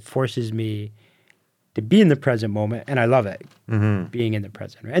example, forces me to be in the present moment, and I love it. Being in the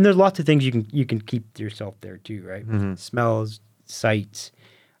present, right? And there's lots of things you can keep yourself there too, right? Smells, sights,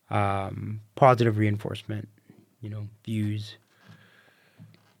 positive reinforcement, views.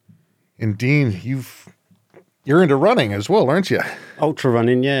 And Dean, you're into running as well, aren't you? Ultra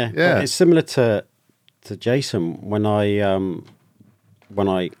running, yeah. Yeah. But it's similar to Jason. When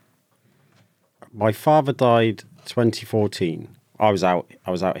my father died 2014. I was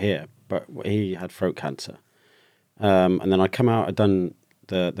out here, but he had throat cancer. And then I come out, I'd done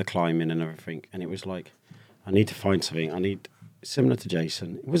the climbing and everything, and it was like, I need to find something. Similar to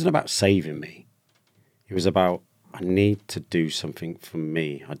Jason, it wasn't about saving me. It was about, I need to do something for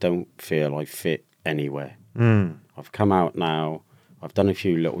me. I don't feel I fit anywhere. I've come out now. I've done a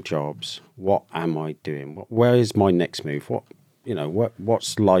few little jobs. What am I doing? Where is my next move?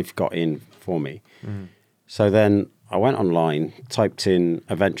 What's life got in for me? So then I went online, typed in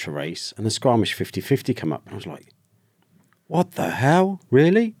adventure race, and the Squamish 50/50 come up. And I was like, what the hell?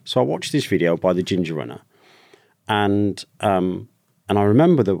 Really? So I watched this video by the Ginger Runner. And I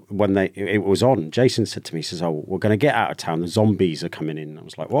remember that when it was on, Jason said to me, he says, oh, we're going to get out of town. The zombies are coming in. I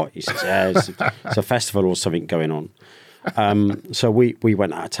was like, what? He says, yeah, it's a festival or something going on. So we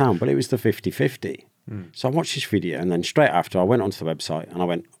went out of town, but it was the 50/50. So I watched this video, and then straight after I went onto the website and I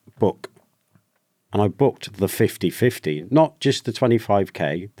went, book. and I booked the 50-50, not just the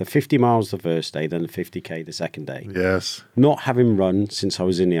 25K, the 50 miles the first day, then the 50K the second day. Yes. Not having run since I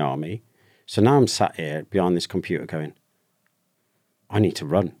was in the army. So now I'm sat here behind this computer going, I need to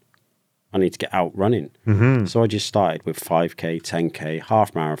run. I need to get out running. So I just started with 5K, 10K,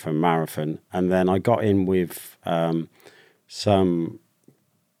 half marathon, and then I got in with some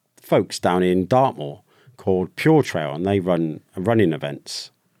folks down in Dartmoor called Pure Trail, and they run running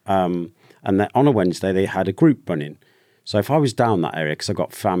events. And then on a Wednesday, they had a group running. So if I was down that area, because I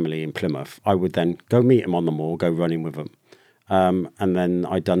got family in Plymouth, I would then go meet them on the moor, go running with them. And then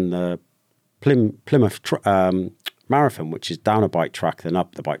I'd done the Plymouth Marathon, which is down a bike track, then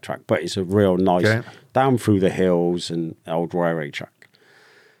up the bike track. But it's a real nice, down through the hills and old railway track.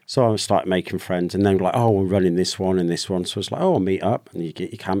 So I started making friends, and then like, oh, we're running this one and this one. So it's like, oh, I'll meet up, and you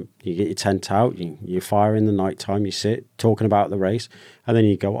get your camp, you get your tent out, you fire in the night time, you sit talking about the race, and then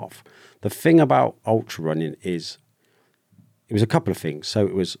you go off. The thing about ultra running is, it was a couple of things. So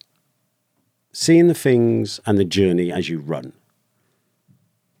it was seeing the things and the journey as you run.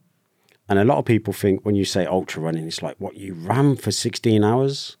 And a lot of people think when you say ultra running, it's like, what, you ran for 16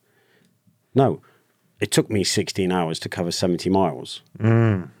 hours? No, it took me 16 hours to cover 70 miles.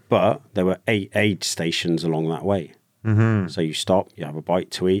 But there were 8 aid stations along that way. So you stop, you have a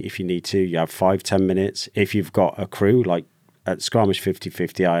bite to eat if you need to. You have 5-10 minutes. If you've got a crew, like at Skirmish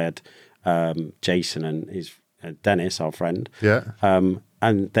 50-50, I had Jason and his Dennis, our friend. Yeah.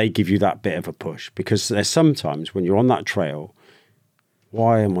 And they give you that bit of a push, because there's sometimes when you're on that trail,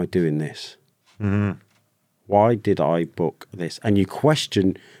 why am I doing this? Why did I book this? And you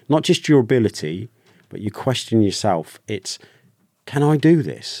question not just your ability, but you question yourself. It's, can I do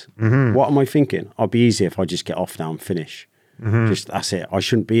this? What am I thinking? I'll be easier if I just get off now and finish. Just, that's it. I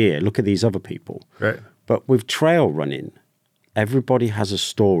shouldn't be here. Look at these other people. Right. But with trail running, everybody has a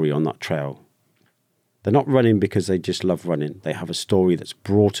story on that trail. They're not running because they just love running. They have a story that's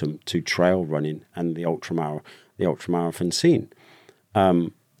brought them to trail running and the ultramarathon scene.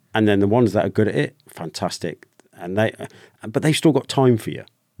 And then the ones that are good at it, fantastic. But they've still got time for you.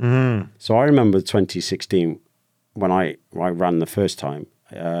 So I remember 2016 when I ran the first time.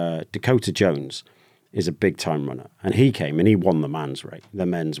 Dakota Jones is a big time runner, and he came and he won the men's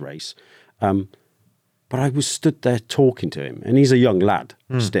race. But I was stood there talking to him, and he's a young lad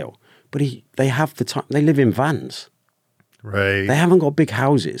still. But they have the time. They live in vans. Right. They haven't got big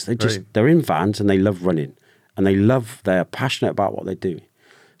houses. They're in vans, and they love running, and they're passionate about what they do.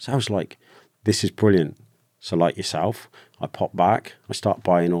 So I was like, this is brilliant. So like yourself, I pop back, I start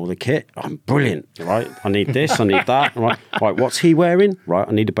buying all the kit. I'm brilliant, right? I need this, I need that. Right, what's he wearing? Right,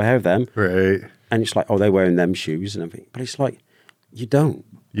 I need a pair of them. Right. And it's like, oh, they're wearing them shoes and everything. But it's like, you don't.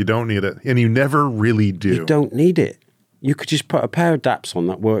 You don't need it. And you never really do. You don't need it. You could just put a pair of Daps on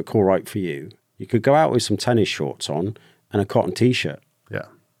that work all right for you. You could go out with some tennis shorts on and a cotton T-shirt. Yeah.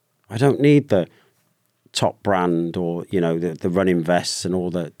 I don't need the top brand or, the running vests and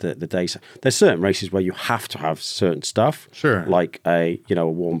all the days. There's certain races where you have to have certain stuff. Sure. Like a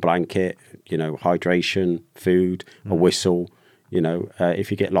warm blanket, hydration, food, a whistle,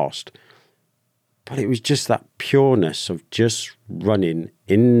 if you get lost. But it was just that pureness of just running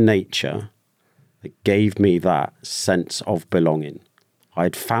in nature that gave me that sense of belonging. I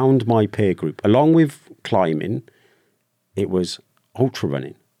had found my peer group. Along with climbing, it was ultra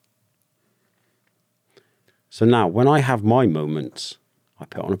running. So now, when I have my moments, I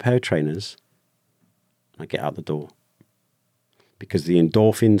put on a pair of trainers and I get out the door. Because the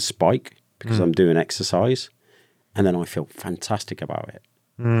endorphins spike, because I'm doing exercise, and then I feel fantastic about it.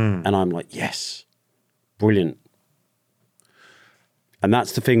 And I'm like, yes, brilliant. And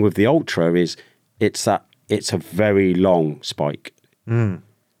that's the thing with the ultra is it's a very long spike.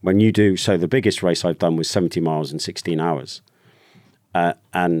 When you do, so the biggest race I've done was 70 miles in 16 hours.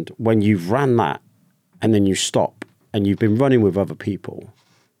 And when you've ran that, and then you stop, and you've been running with other people,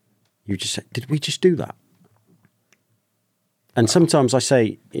 you just say, did we just do that? And sometimes I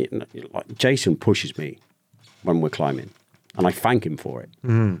say, like Jason pushes me when we're climbing, and I thank him for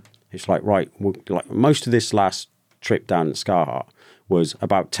it. It's like, right, like most of this last trip down at Scarheart was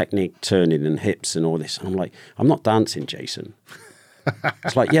about technique, turning and hips and all this. And I'm like, I'm not dancing, Jason.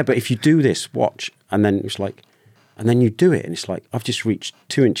 It's like, yeah, but if you do this, watch. And then it's like, and then you do it, and it's like, I've just reached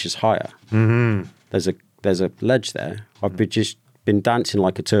 2 inches higher. There's a ledge there. I've just been dancing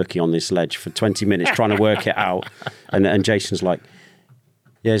like a turkey on this ledge for 20 minutes trying to work it out. And Jason's like,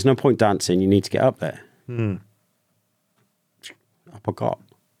 yeah, there's no point dancing. You need to get up there. Up I got.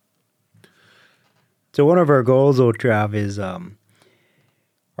 So one of our goals, though, Trav, is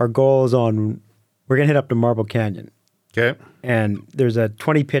our goal is we're going to hit up to Marble Canyon. Okay. and there's a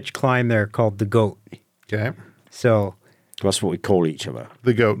 20 pitch climb there called the Goat. Okay. So That's what we call each other.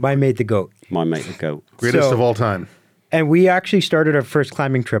 The goat. my mate, the Goat. My mate, the goat. Greatest So- of all time. And we actually started our first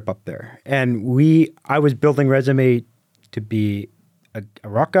climbing trip up there. And I was building resume to be a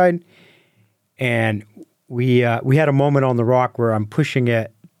rock guide. And we had a moment on the rock where I'm pushing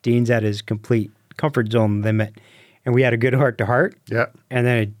it. Dean's at his complete comfort zone limit. And we had a good heart to heart. Yeah. And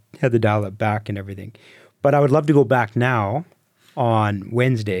then I had to dial it back and everything. But I would love to go back now on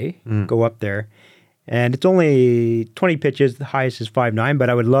Wednesday, go up there. And it's only 20 pitches. The highest is 5'9", but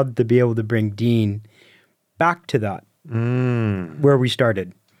I would love to be able to bring Dean back to that, where we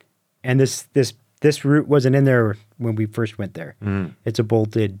started. And this route wasn't in there when we first went there. It's a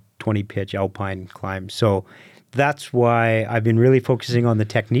bolted 20 pitch alpine climb. So that's why I've been really focusing on the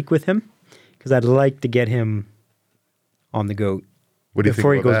technique with him, because I'd like to get him on the goat What do you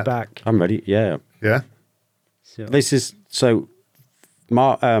before he think goes about that? back. I'm ready. Yeah. Yeah. So This is so.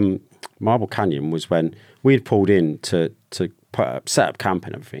 Marble Canyon was when we had pulled in to set up camp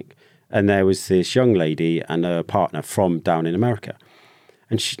and everything, and there was this young lady and her partner from down in America,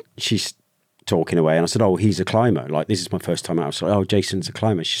 and she's talking away, and I said, "Oh, he's a climber. Like, this is my first time out." I was like, "Oh, Jason's a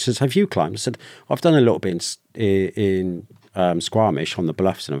climber." She says, "Have you climbed?" I said, "I've done a little bit in Squamish on the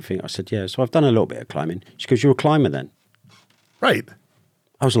bluffs and everything." I said, "Yeah, so I've done a little bit of climbing." She goes, "You're a climber then?" Right.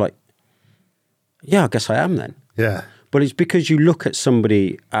 I was like, "Yeah, I guess I am then." Yeah. But it's because you look at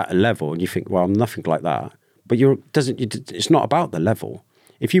somebody at a level and you think, well, I'm nothing like that. But it's not about the level.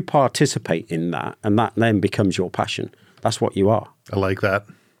 If you participate in that and that then becomes your passion, that's what you are. I like that.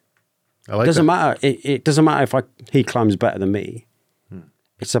 I like It doesn't that. matter. It doesn't matter if he climbs better than me.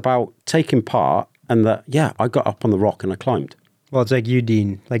 It's about taking part and that, yeah, I got up on the rock and I climbed. well, it's like you,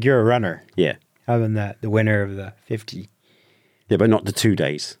 Dean. Like, you're a runner, Yeah. having the winner of the 50. Yeah, but not the 2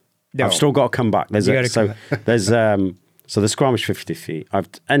 days. No. I've still got to come back. You gotta come So the Squamish 50 feet, I've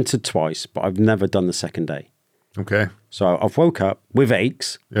entered twice, but I've never done the second day. Okay. So I've woke up with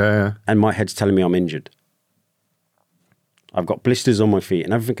aches Yeah. and my head's telling me I'm injured. I've got blisters on my feet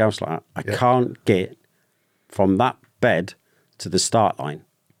and everything else like that. I can't get from that bed to the start line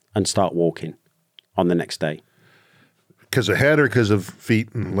and start walking on the next day. Because of head or because of feet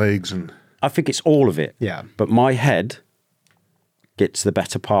and legs and I think it's all of it. Yeah. But my head gets the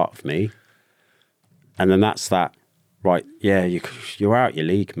better part of me. And then that's that. Right, yeah, you're out your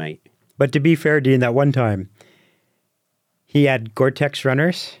league, mate. But to be fair, Dean, that one time, he had Gore-Tex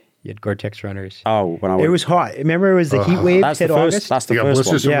runners. He had Gore-Tex runners. Oh, when I It went, was hot. Remember, it was the heat wave that's the hit first. August? That's the You got first one.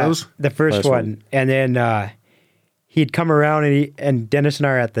 blisters from yeah, those? the first First one. one. And then he'd come around and Dennis and I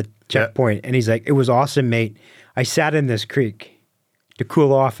are at the checkpoint, and he's like, "It was awesome, mate. I sat in this creek to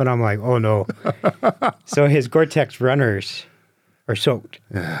cool off," and I'm like, "Oh no." So his Gore-Tex runners are soaked.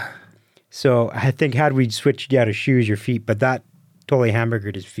 So I think had we switched out of shoes, your feet, but that totally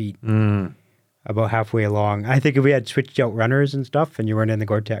hamburgered his feet about halfway along. I think if we had switched out runners and stuff, and you weren't in the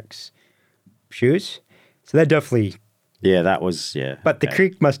Gore-Tex shoes, so that definitely. Yeah, that was, yeah. But the yeah.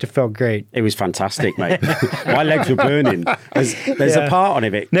 creek must have felt great. It was fantastic, mate. My legs were burning. There's Yeah. a part on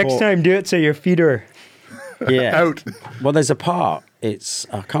it. Next time, do it so your feet are. Yeah. out. Well, there's a part. It's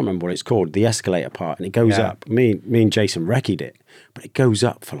I can't remember what it's called. The escalator part, and it goes Yeah. up. Me and Jason recce'd it, but it goes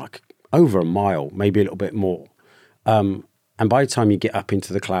up for like over a mile, maybe a little bit more. And by the time you get up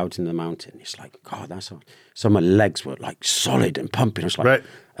into the clouds in the mountain, it's like, God, that's. So my legs were like solid and pumping. I was like, Right.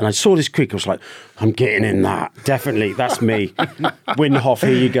 and I saw this creek. I was like, I'm getting in that. Definitely, that's me. Windhoff,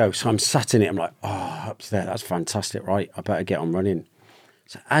 here you go. So I'm sat in it. I'm like, oh, up there, that's fantastic. Right, I better get on running.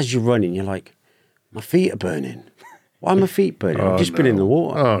 So as you're running, you're like, my feet are burning. Why are my feet burning? I've just been in the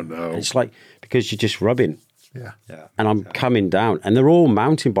water. Oh, no. And it's like, because you're just rubbing. Yeah. And I'm coming down, and they're all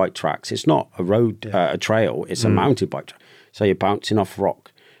mountain bike tracks. It's not a road, a trail. It's a mountain bike track. So you're bouncing off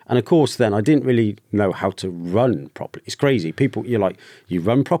rock. And of course, then I didn't really know how to run properly. It's crazy. People, you're like, you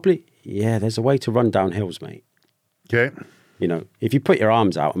run properly? Yeah, there's a way to run down hills, mate. Okay. You know, if you put your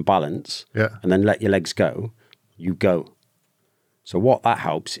arms out and balance, Yeah. and then let your legs go, you go. So what that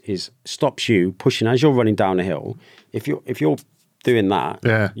helps is stops you pushing as you're running down a hill. If you're doing that,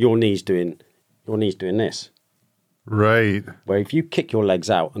 Yeah. your knee's doing this. Right. Where if you kick your legs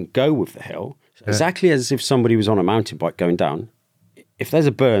out and go with the hill, exactly as if somebody was on a mountain bike going down, if there's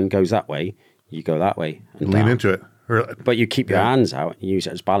a burn goes that way, you go that way and Lean down. into it. Or- But you keep your hands out and use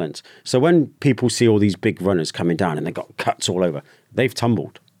it as balance. So when people see all these big runners coming down and they've got cuts all over, they've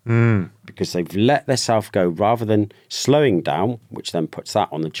tumbled because they've let themselves go rather than slowing down, which then puts that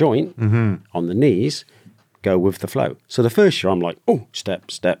on the joint, on the knees, go with the flow. So the first year I'm like, oh, step.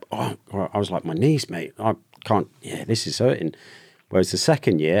 Oh, I was like, my knees, mate. I can't, this is hurting. Whereas the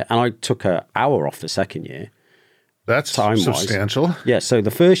second year, and I took an hour off the second year, That's time-wise. substantial. Yeah, so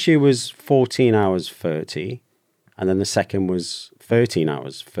the first year was 14 hours 30, and then the second was 13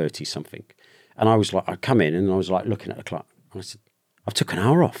 hours 30 something. And I was like, I come in and I was like looking at the clock, and I said, I've took an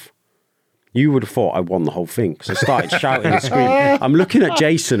hour off. You would have thought I won the whole thing because I started shouting and screaming. I'm looking at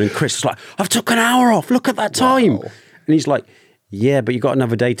Jason and Chris like, I've took an hour off. Look at that time. Wow. And he's like, yeah, but you got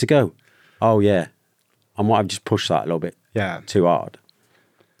another day to go. Oh, yeah. I might have just pushed that a little bit too hard.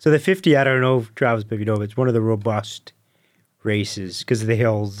 So the 50, I don't know, Travis, if you know, it's one of the robust races because of the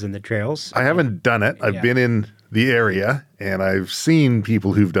hills and the trails. I haven't done it. I've been in the area and I've seen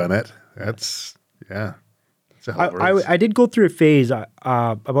people who've done it. That's a hell of a race. I did go through a phase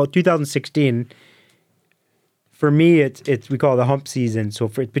about 2016. For me, it's we call it the hump season.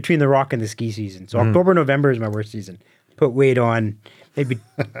 So it's between the rock and the ski season. So October, November is my worst season. Put weight on, maybe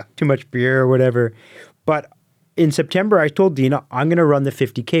too much beer or whatever. But in September, I told Dina, I'm going to run the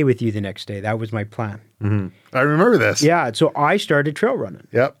 50K with you the next day. That was my plan. I remember this. Yeah, so I started trail running.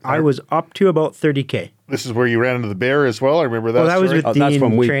 Yep. I was up to about 30K. This is where you ran into the bear as well. I remember that. Well, that was story. with That's Dean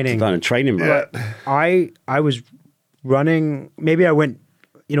when we training. done a training run. Yeah. I was running, maybe I went,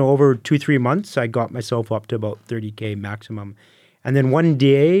 over 2-3 months, I got myself up to about 30K maximum. And then one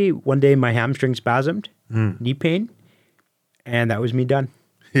day my hamstring spasmed, knee pain, and that was me done.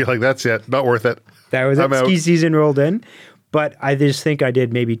 You're like, that's it. Not worth it. That was I'm it. out. Ski season rolled in. But I just think I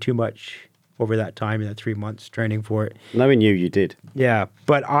did maybe too much over that time in that 3 months training for it. Knowing you did. Yeah.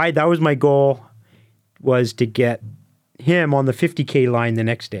 But that was my goal, was to get him on the 50K line the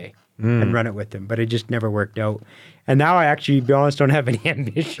next day and run it with him. But it just never worked out. And now I actually, to be honest, don't have any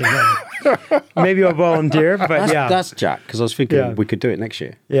ambition. Maybe I'll volunteer, but That's Jack, because I was thinking we could do it next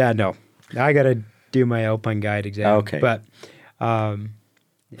year. Yeah, no. Now I got to do my Alpine Guide exam. Okay. But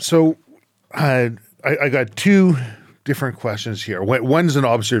So I got two different questions here. One's an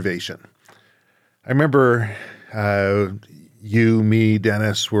observation. I remember you, me,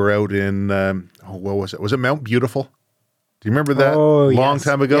 Dennis were out in, what was it? Was it Mount Beautiful? Do you remember that? Long yes.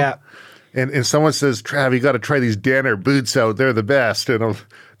 time ago? Yeah. And someone says, Trav, you got to try these Danner boots out. They're the best. And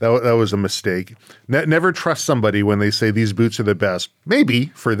that was a mistake. Never trust somebody when they say these boots are the best. Maybe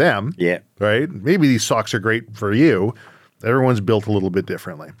for them. Yeah. Right? Maybe these socks are great for you. Everyone's built a little bit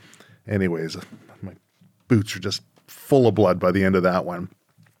differently. Anyways, my boots are just full of blood by the end of that one.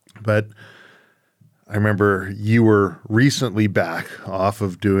 But I remember you were recently back off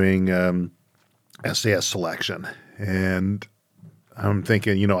of doing SAS selection. And I'm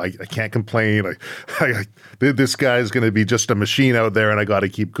thinking, I can't complain. This guy's going to be just a machine out there and I got to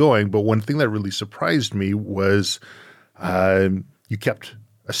keep going. But one thing that really surprised me was you kept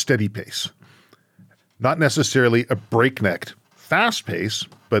a steady pace. Not necessarily a breakneck fast pace,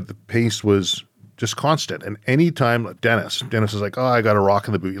 but the pace was just constant. And anytime Dennis is like, oh, I got a rock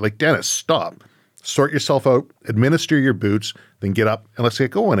in the boot. You're like, Dennis, stop. Sort yourself out, administer your boots, then get up and let's get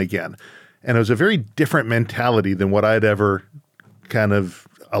going again. And it was a very different mentality than what I'd ever kind of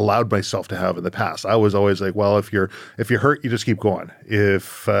allowed myself to have in the past. I was always like, well, if you're hurt, you just keep going.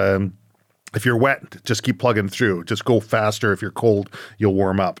 If you're wet, just keep plugging through. Just go faster. If you're cold, you'll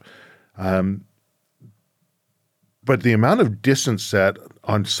warm up. But the amount of distance set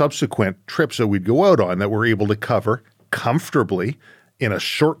on subsequent trips that we'd go out on that we're able to cover comfortably in a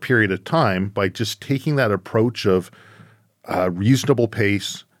short period of time by just taking that approach of reasonable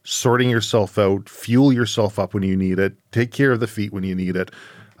pace, sorting yourself out, fuel yourself up when you need it, take care of the feet when you need it.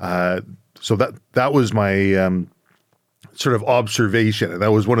 So that was my sort of observation. And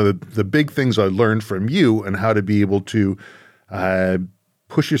that was one of the big things I learned from you and how to be able to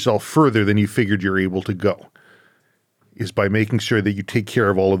push yourself further than you figured you're able to go, is by making sure that you take care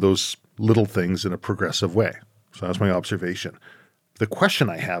of all of those little things in a progressive way. So that's my observation. The question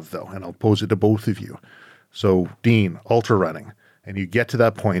I have, though, and I'll pose it to both of you. So, Dean, ultra running, and you get to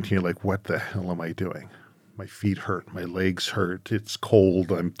that point and you're like, what the hell am I doing? My feet hurt. My legs hurt. It's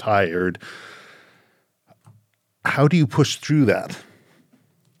cold. I'm tired. How do you push through that?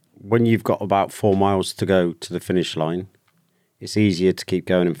 When you've got about 4 miles to go to the finish line, it's easier to keep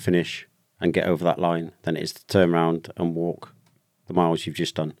going and finish and get over that line than it is to turn around and walk the miles you've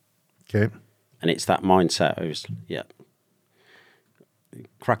just done. Okay. And it's that mindset of,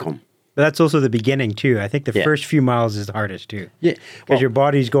 crack on. But that's also the beginning too. I think the first few miles is the hardest too. Yeah. Because your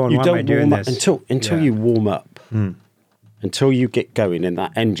body's going, why am I doing this? Until you warm up, until you get going and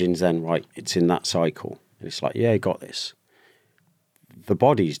that engine's then, right, it's in that cycle. And it's like, yeah, got this. The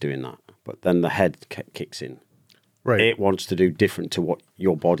body's doing that, but then the head kicks in. Right. It wants to do different to what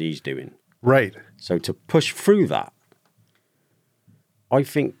your body's doing. Right. So to push through that, I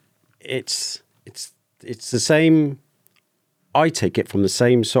think it's the same. I take it from the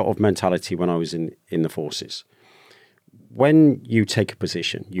same sort of mentality when I was in the forces. when you take a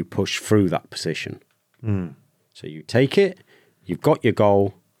position, you push through that position. So you take it, you've got your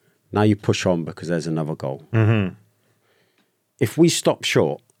goal, now you push on because there's another goal. If we stop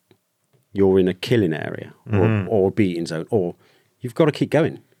short, you're in a killing area or a beating zone, or you've got to keep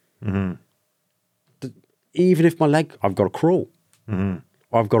going. Even if I've got to crawl, or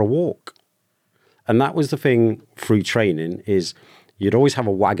I've got to walk. And that was the thing through training is you'd always have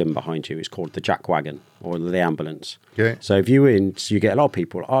a wagon behind you. It's called the jack wagon or the ambulance. Okay. So if you get a lot of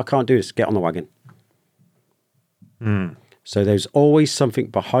people, I can't do this, get on the wagon. So there's always something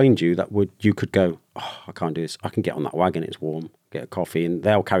behind you that you could go, I can't do this. I can get on that wagon. It's warm. Get a coffee and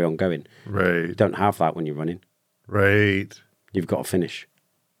they'll carry on going. Right. You don't have that when you're running. Right. You've got to finish.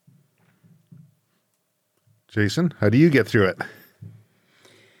 Jason, how do you get through it?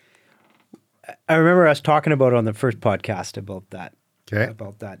 I remember us talking about it on the first podcast about that. Okay.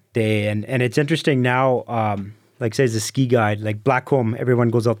 About that day. And it's interesting now, like say as a ski guide, like Blackcomb, everyone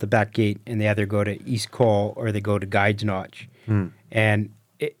goes out the back gate and they either go to East Col or they go to Guides Notch. And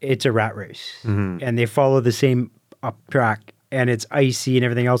it's a rat race. And they follow the same up track and it's icy and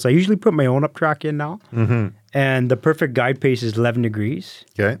everything else. I usually put my own up track in now. And the perfect guide pace is 11 degrees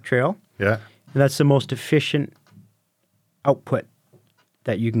trail. Yeah. And that's the most efficient output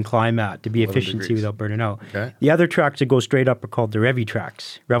that you can climb at to be efficiency without burning out. Okay. The other tracks that go straight up are called the Revy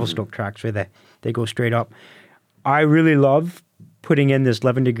tracks, Revelstoke tracks, where they go straight up. I really love putting in this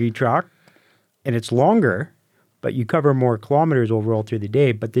 11-degree track, and it's longer, but you cover more kilometers overall through the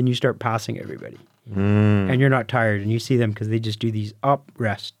day, but then you start passing everybody. And you're not tired, and you see them because they just do these up,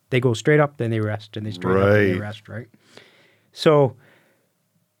 rest. They go straight up, then they rest, and they straight up, then they rest, right? So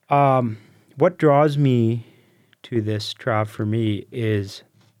what draws me to this, Trav, for me is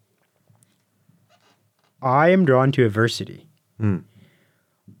I am drawn to adversity.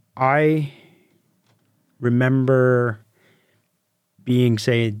 I remember being,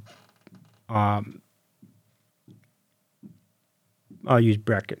 say, I'll use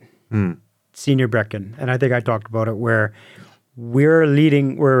Brecon, senior Brecon, and I think I talked about it where we're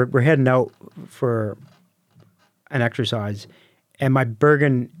heading out for an exercise, and my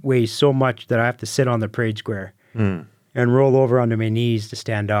Bergen weighs so much that I have to sit on the parade square and roll over onto my knees to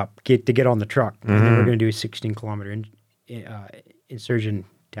stand up, to get on the truck. And then we're going to do a 16-kilometer insurgent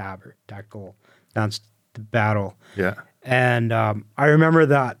tab or tactical down the battle. Yeah. And I remember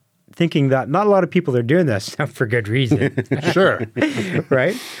that, thinking that not a lot of people are doing this for good reason. Sure.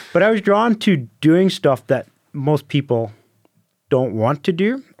 Right? But I was drawn to doing stuff that most people don't want to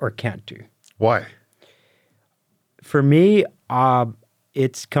do or can't do. Why? For me,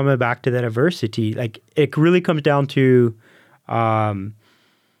 it's coming back to that adversity. Like it really comes down to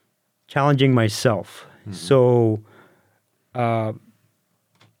challenging myself. So the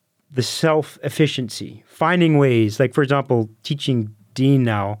self-efficiency, finding ways, like for example, teaching Dean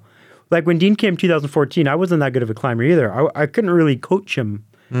now. Like when Dean came in 2014, I wasn't that good of a climber either. I couldn't really coach him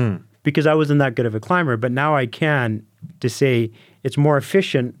because I wasn't that good of a climber. But now I can, to say it's more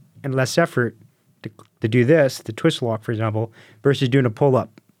efficient and less effort to do this, the twist lock, for example, versus doing a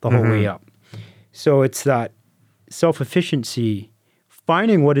pull-up the whole way up. So it's that self-efficiency,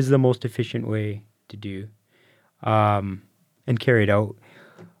 finding what is the most efficient way to do and carry it out.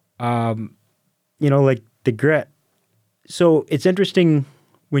 Like the grit. So it's interesting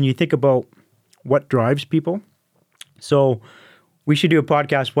when you think about what drives people. So we should do a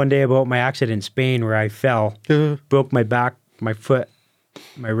podcast one day about my accident in Spain where I fell, broke my back, my foot,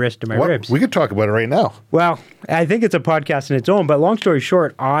 my wrist, and my ribs. We could talk about it right now. Well, I think it's a podcast in its own, but long story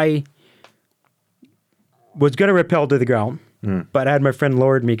short, I was going to rappel to the ground, but I had my friend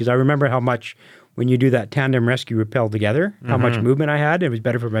lowered me because I remember how much when you do that tandem rescue rappel together, how much movement I had. It was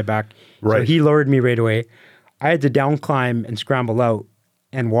better for my back. Right. So he lowered me right away. I had to down climb and scramble out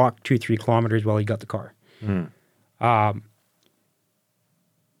and walk 2-3 kilometers while he got the car.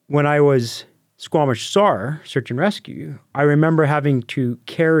 When I was Squamish SAR, search and rescue, I remember having to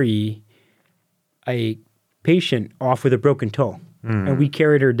carry a patient off with a broken toe. And we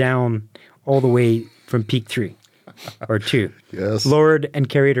carried her down all the way from peak 3 or 2. Yes. Lowered and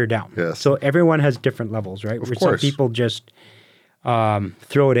carried her down. Yes. So everyone has different levels, right? Where some people just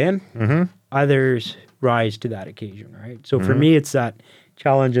throw it in. Others rise to that occasion, right? So for me, it's that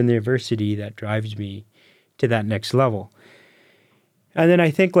challenge and the adversity that drives me to that next level. And then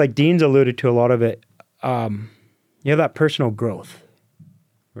I think, like Dean's alluded to a lot of it, you have that personal growth,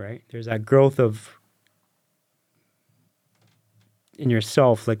 right? There's that growth in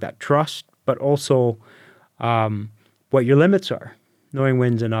yourself, like that trust, but also what your limits are. Knowing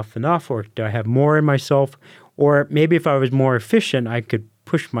when's enough, or do I have more in myself? Or maybe if I was more efficient, I could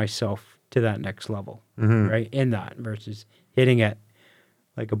push myself to that next level, right? In that versus hitting it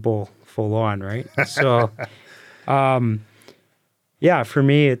like a bull full on, right? So, yeah, for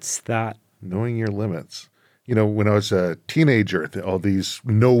me, it's that. Knowing your limits. You know, when I was a teenager, all these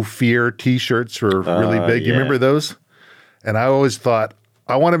no fear t-shirts were really big. You yeah. remember those? And I always thought,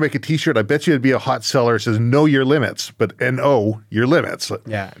 I want to make a t-shirt. I bet you it'd be a hot seller. It says, know your limits, but N-O, your limits.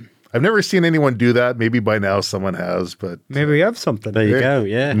 Yeah. I've never seen anyone do that. Maybe by now someone has, but Maybe we have something. There you go.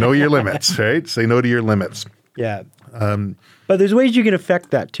 Yeah. know your limits, right? Say no to your limits. Yeah. But there's ways you can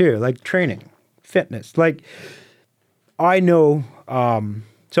affect that too, like training, fitness. Like I know,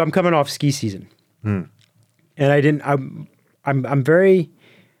 so I'm coming off ski season, and I'm very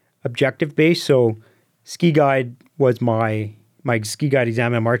objective based. So ski guide was my ski guide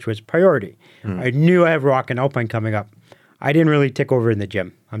exam in March was priority. I knew I have rock and alpine coming up. I didn't really tick over in the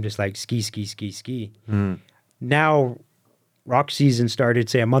gym. I'm just like ski. Now rock season started,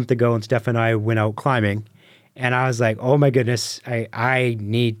 say a month ago, and Steph and I went out climbing. And I was like, oh my goodness, I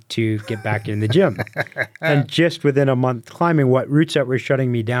need to get back in the gym. And just within a month climbing, what routes that were shutting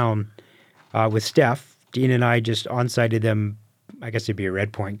me down with Steph, Dean and I just on-sighted them. I guess it'd be a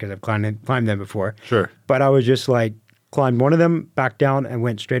red point because I've climbed them before. Sure. But I was just like, climbed one of them, back down, and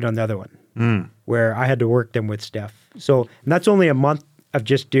went straight on the other one, where I had to work them with Steph. So, and that's only a month of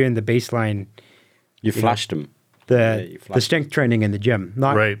just doing the baseline. You flashed them. The strength training in the gym,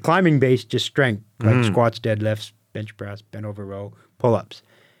 not Right. climbing based, just strength, like squats, deadlifts, bench press, bent over row, pull-ups,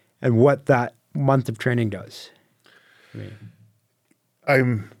 and what that month of training does.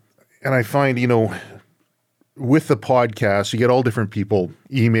 I find, you know, with the podcast, you get all different people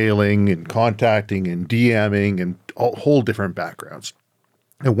emailing and contacting and DMing and all whole different backgrounds.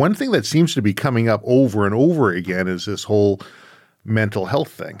 And one thing that seems to be coming up over and over again is this whole mental health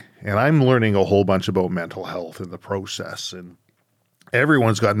thing. And I'm learning a whole bunch about mental health in the process. And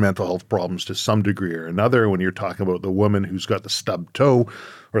everyone's got mental health problems to some degree or another. When you're talking about the woman who's got the stubbed toe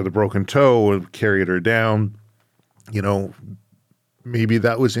or the broken toe and carried her down, you know, maybe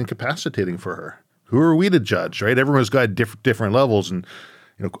that was incapacitating for her. Who are we to judge, right? Everyone's got different levels. And,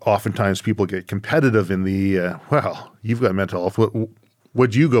 you know, oftentimes people get competitive in the, well, you've got mental health.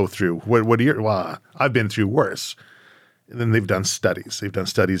 What'd you go through? What are your, well, I've been through worse. And then they've done studies. They've done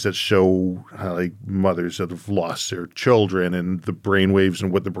studies that show how, like, mothers that have lost their children and the brain waves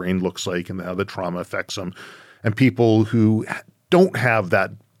and what the brain looks like and how the trauma affects them. And people who don't have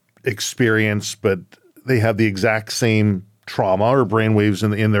that experience, but they have the exact same trauma or brain waves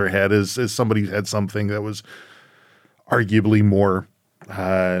in their head as somebody who had something that was arguably more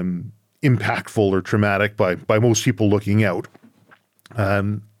impactful or traumatic by most people looking out.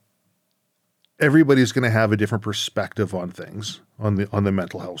 Everybody's going to have a different perspective on things on the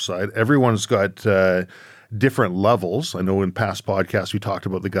mental health side. Everyone's got different levels. I know in past podcasts we talked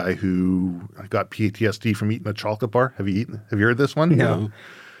about the guy who got PTSD from eating a chocolate bar. Have you heard this one? No.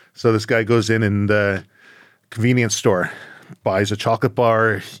 So this guy goes in the convenience store, buys a chocolate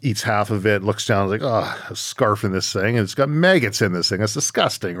bar, eats half of it, looks down, like, oh, a scarf in this thing, and it's got maggots in this thing. That's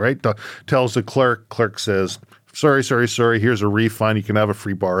disgusting, right? Tells the clerk says, sorry, here's a refund. You can have a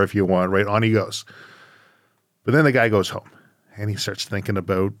free bar if you want, right? On he goes. But then the guy goes home and he starts thinking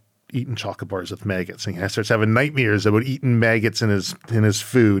about eating chocolate bars with maggots. And he starts having nightmares about eating maggots in his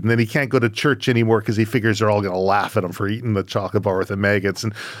food. And then he can't go to church anymore because he figures they're all going to laugh at him for eating the chocolate bar with the maggots.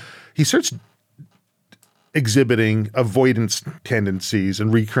 And he starts exhibiting avoidance tendencies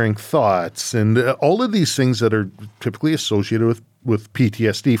and recurring thoughts and all of these things that are typically associated with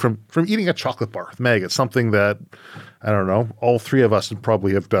PTSD from eating a chocolate bar with maggots, something that, I don't know, all three of us would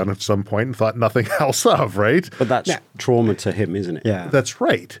probably have done at some point and thought nothing else of, right? But that's trauma to him, isn't it? Yeah. That's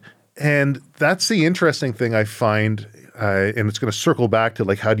right. And that's the interesting thing I find, and it's going to circle back to,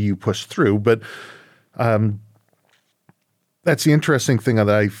 like, how do you push through? But that's the interesting thing that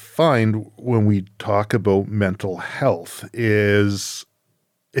I find when we talk about mental health is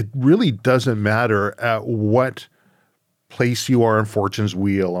it really doesn't matter at what place you are in fortune's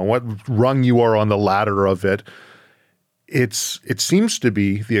wheel, on what rung you are on the ladder of it. It seems to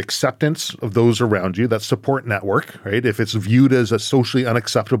be the acceptance of those around you, that support network, right? If it's viewed as a socially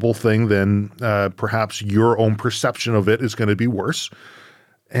unacceptable thing, then perhaps your own perception of it is going to be worse.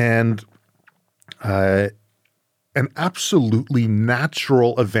 And an absolutely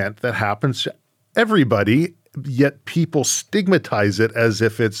natural event that happens to everybody, yet people stigmatize it as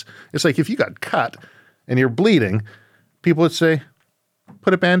if it's like if you got cut and you're bleeding, people would say,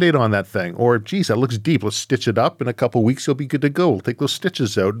 put a Band-Aid on that thing. Or, geez, that looks deep. Let's stitch it up. In a couple of weeks, you'll be good to go. We'll take those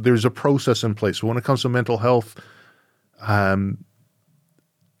stitches out. There's a process in place. But when it comes to mental health, I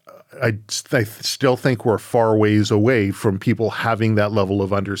I still think we're far ways away from people having that level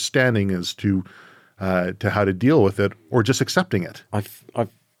of understanding as to how to deal with it or just accepting it. I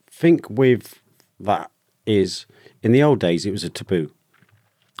think with that is, in the old days, it was a taboo.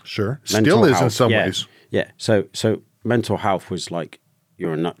 Sure. Mental Still is in health, some yeah, ways. Yeah. So mental health was like,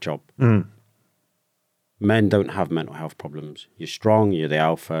 you're a nut job. Men don't have mental health problems. You're strong, you're the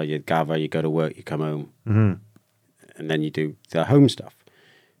alpha, you gather, you go to work, you come home, and then you do the home stuff.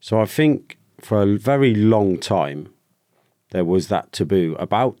 So I think for a very long time, there was that taboo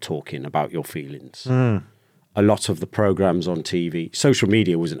about talking about your feelings. A lot of the programs on TV, social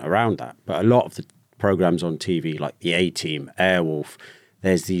media wasn't around that, but a lot of the programs on TV, like the A-Team, Airwolf,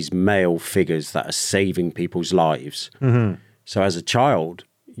 there's these male figures that are saving people's lives. So as a child,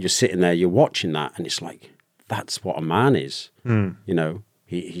 you're sitting there, you're watching that, and it's like, that's what a man is. You know,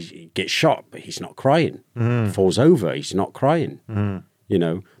 he gets shot, but he's not crying. Falls over, he's not crying. You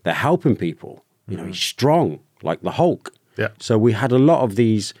know, they're helping people. You know, he's strong, like the Hulk. Yeah. So we had a lot of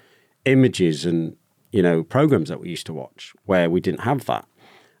these images and, you know, programs that we used to watch where we didn't have that.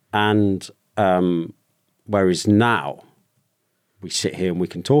 And whereas now we sit here and we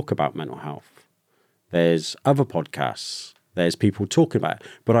can talk about mental health. There's other podcasts. There's people talking about it.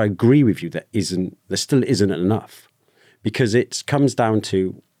 But I agree with you, there still isn't enough, because it comes down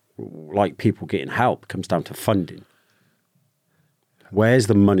to, like, people getting help, comes down to funding. Where's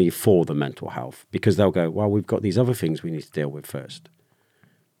the money for the mental health? Because they'll go, well, we've got these other things we need to deal with first.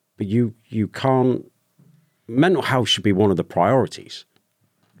 But you can't, mental health should be one of the priorities.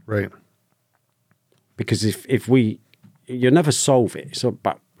 Right. Because if you'll never solve it. So,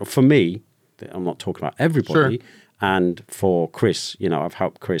 but for me, I'm not talking about everybody. Sure. And for Chris, you know, I've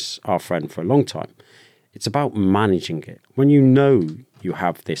helped Chris, our friend, for a long time. It's about managing it. When you know you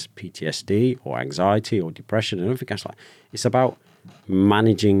have this PTSD or anxiety or depression and everything else, like, it's about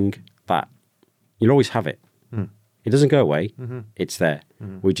managing that. You'll always have it. It doesn't go away. It's there.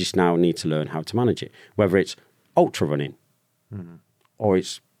 We just now need to learn how to manage it. Whether it's ultra running or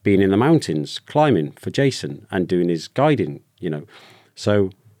it's being in the mountains, climbing for Jason and doing his guiding, you know. So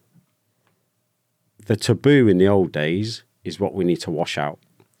the taboo in the old days is what we need to wash out.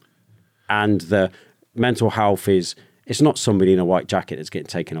 And the mental health is, it's not somebody in a white jacket that's getting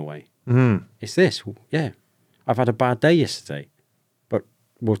taken away. It's this. Yeah, I've had a bad day yesterday, but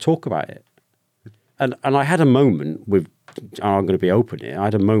we'll talk about it. And I had a moment with, and I'm going to be open here, I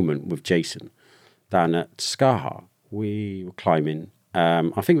had a moment with Jason down at Skaha. We were climbing, I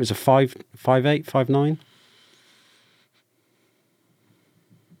think it was a 5'8", 5'9".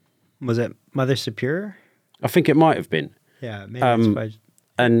 Was it Mother Superior? I think it might have been. Yeah, maybe.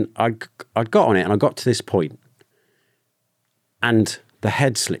 And I got on it, and I got to this point, and the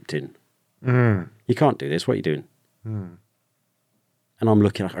head slipped in. You can't do this. What are you doing? And I'm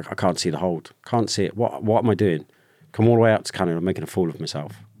looking. I can't see the hold. Can't see it. What am I doing? Come all the way out to Canada. I'm making a fool of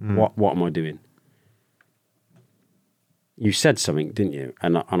myself. What am I doing? You said something, didn't you?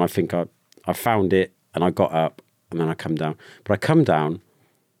 And I think I found it, and I got up, and then I come down. But I come down,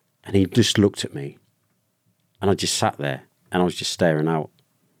 and he just looked at me, and I just sat there, and I was just staring out.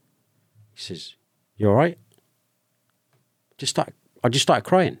 He says, "You all right?" I just started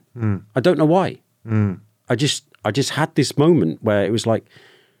crying. I don't know why. I just had this moment where it was like,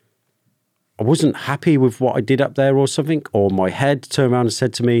 I wasn't happy with what I did up there or something, or my head turned around and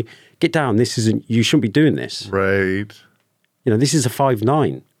said to me, "Get down, you shouldn't be doing this." Right. You know, this is a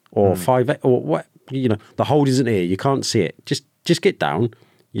 5'9" or 5'8", or what, you know, the hold isn't here, you can't see it. Just get down.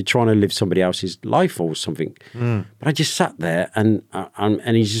 You're trying to live somebody else's life or something. But I just sat there and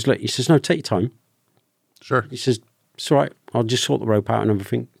he's just like, he says, "No, take your time." Sure. He says, "It's all right. I'll just sort the rope out and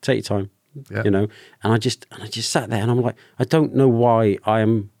everything. Take your time." Yeah. You know, and I just sat there and I'm like, I don't know why I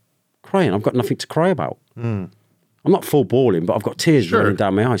am crying. I've got nothing to cry about. I'm not full bawling, but I've got tears running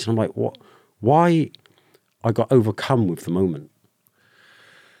down my eyes. And I'm like, what? Why? I got overcome with the moment.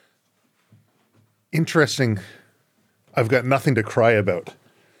 Interesting. I've got nothing to cry about.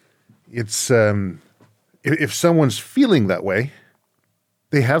 It's if someone's feeling that way,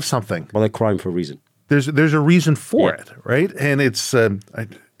 they have something. Well, they're crying for a reason. There's a reason for it, right? And it's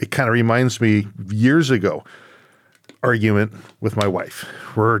it kind of reminds me years ago, argument with my wife.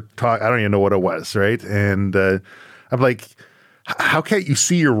 I don't even know what it was, right? And I'm like, how can't you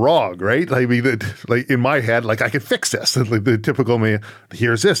see you're wrong, right? I mean, like in my head, like I could fix this. And like the typical me,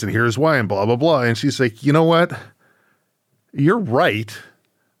 here's this and here's why and blah, blah, blah. And she's like, you know what? You're right,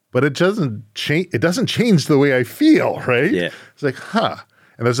 but it doesn't change the way I feel, right? Yeah. It's like, huh.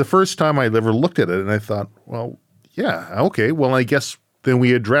 And that's the first time I ever looked at it. And I thought, well, yeah, okay. Well, I guess then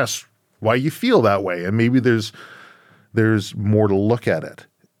we address why you feel that way. And maybe there's more to look at it.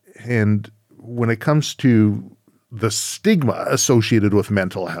 And when it comes to the stigma associated with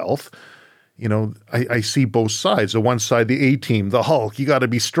mental health, you know, I see both sides. The one side, the A-team, the Hulk, you got to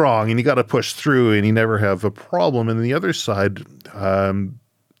be strong and you got to push through and you never have a problem. And the other side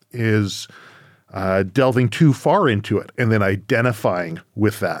is delving too far into it and then identifying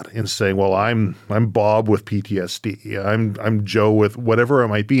with that and saying, well, I'm Bob with PTSD. I'm Joe with whatever it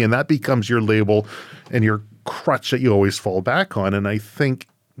might be. And that becomes your label and your crutch that you always fall back on. And I think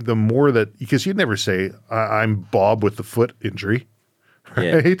the more that, because you'd never say, I'm Bob with the foot injury,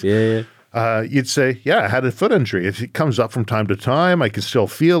 right? Yeah. You'd say, yeah, I had a foot injury. It comes up from time to time. I can still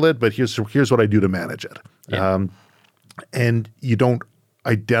feel it, but here's what I do to manage it. Yeah. And you don't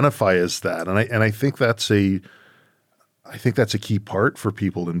identify as that. And I think that's a key part for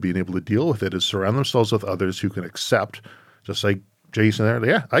people in being able to deal with it, is surround themselves with others who can accept, just like Jason there.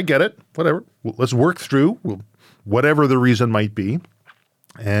 Yeah, I get it. Whatever. Let's work through whatever the reason might be.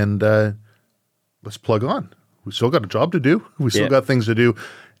 And let's plug on. We still got a job to do. We still got things to do.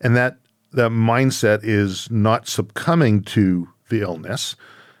 And that mindset is not succumbing to the illness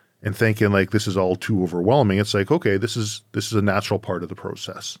and thinking like this is all too overwhelming. It's like, okay, this is a natural part of the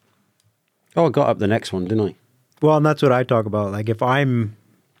process. Oh, I got up the next one, didn't I? Well, and that's what I talk about. Like if my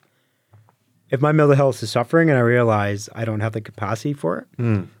mental health is suffering and I realize I don't have the capacity for it,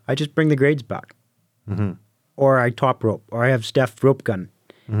 I just bring the grades back. Mm-hmm. Or I top rope, or I have Steph rope gun,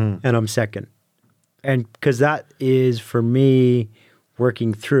 and I'm second. And because that is, for me,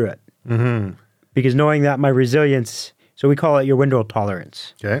 working through it. Mm-hmm. Because knowing that my resilience, so we call it your window of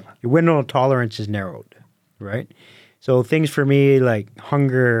tolerance. Okay. Your window of tolerance is narrowed, right? So things for me like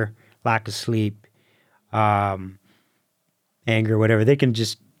hunger, lack of sleep, anger, whatever, they can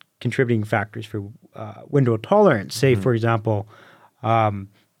just contributing factors for window of tolerance. Say, for example,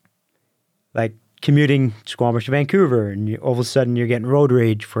 like commuting Squamish to Vancouver, and all of a sudden you're getting road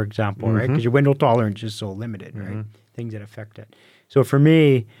rage, for example, right? Because your window tolerance is so limited, right? Things that affect it. So for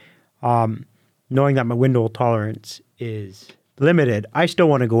me, knowing that my window tolerance is limited, I still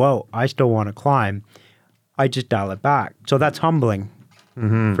want to go out. I still want to climb. I just dial it back. So that's humbling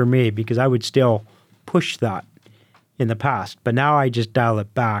for me, because I would still push that in the past. But now I just dial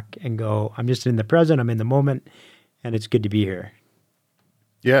it back and go, I'm just in the present, I'm in the moment, and it's good to be here.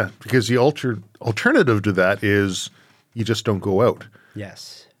 Yeah, because the alternative to that is you just don't go out.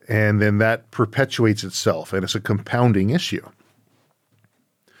 Yes. And then that perpetuates itself, and it's a compounding issue.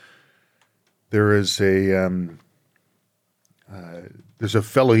 There is there's a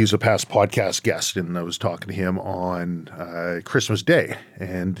fellow, he's a past podcast guest, and I was talking to him on Christmas Day,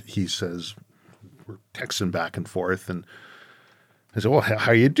 and he says, we're texting back and forth, and I said, well,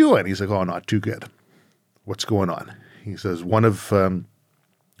 how are you doing? He's like, oh, not too good. What's going on? He says, one of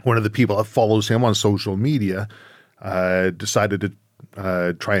the people that follows him on social media decided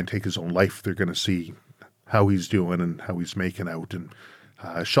to try and take his own life. They're going to see how he's doing and how he's making out, and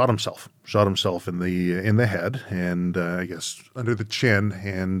shot himself in the head, and I guess under the chin,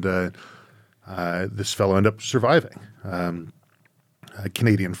 and this fellow ended up surviving. A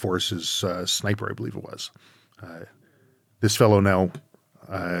Canadian Forces sniper, I believe it was. This fellow now,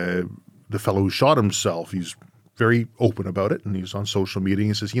 the fellow who shot himself, he's very open about it, and he's on social media.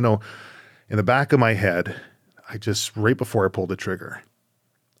 He says, in the back of my head, right before I pulled the trigger,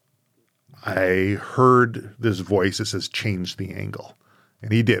 I heard this voice that says, change the angle.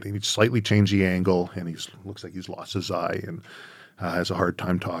 And he did. He slightly changed the angle, and looks like he's lost his eye and has a hard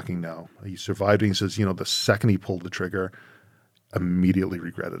time talking now. He survived, and he says, the second he pulled the trigger, immediately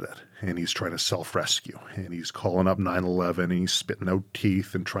regretted it. And he's trying to self-rescue, and he's calling up 911, and he's spitting out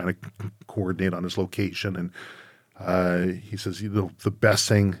teeth and trying to coordinate on his location. And he says, the best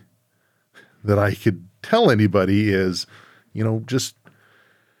thing that I could tell anybody is, just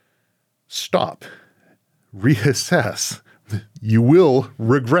stop, reassess. You will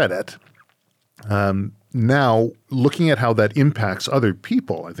regret it. Now, looking at how that impacts other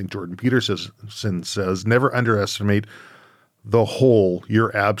people, I think Jordan Peterson says, never underestimate the hole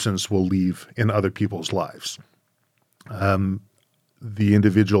your absence will leave in other people's lives. The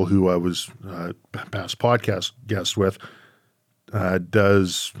individual who I was past podcast guest with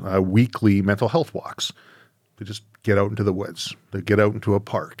does weekly mental health walks. They just get out into the woods. They get out into a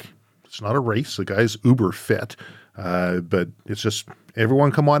park. It's not a race. The guy's uber fit. But it's just,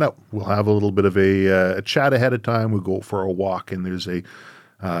 everyone come on out. We'll have a little bit of a chat ahead of time. We'll go for a walk, and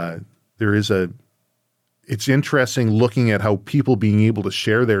it's interesting looking at how people being able to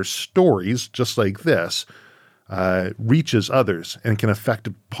share their stories, just like this, reaches others and can affect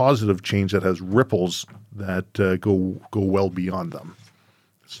a positive change that has ripples that go well beyond them.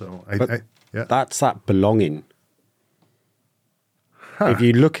 So yeah. That's that belonging. if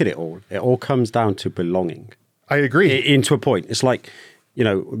you look at it all comes down to belonging. I agree. Into a point. It's like,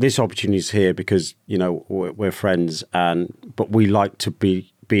 this opportunity is here because, we're friends, but we like to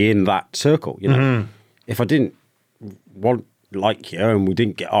be in that circle, If I didn't like you and we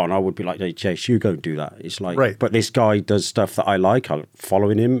didn't get on, I would be like, hey, Chase, you go do that. It's like, right. But this guy does stuff that I like. I'm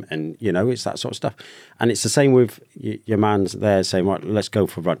following him, and it's that sort of stuff. And it's the same with your man's there saying, right, let's go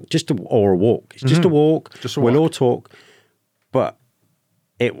for a run, or a walk. It's just a walk. We'll all talk, but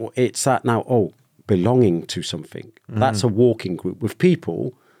it's that now. Belonging to something. That's a walking group with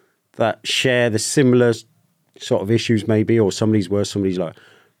people that share the similar sort of issues, maybe, or somebody's worse, somebody's lower,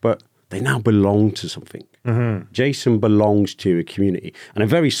 but they now belong to something. Jason belongs to a community, and a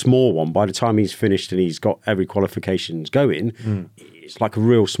very small one. By the time he's finished and he's got every qualifications going, it's like a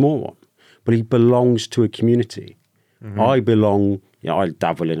real small one, but he belongs to a community. I belong, I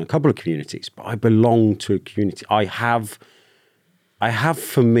dabble in a couple of communities, but I belong to a community. I have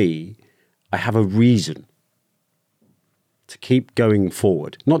for me, I have a reason to keep going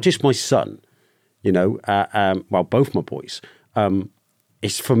forward. Not just my son, well, both my boys.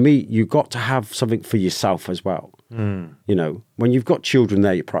 It's for me, you've got to have something for yourself as well. When you've got children,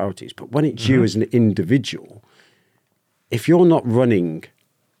 they're your priorities. But when it's you as an individual, if you're not running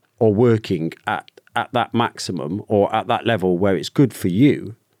or working at that maximum or at that level where it's good for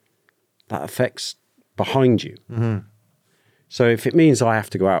you, that affects behind you. So if it means I have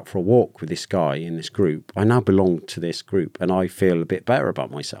to go out for a walk with this guy in this group, I now belong to this group, and I feel a bit better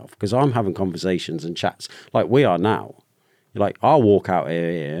about myself because I'm having conversations and chats like we are now. Like, I'll walk out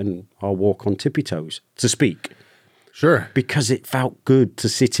here and I'll walk on tippy toes to speak. Sure. Because it felt good to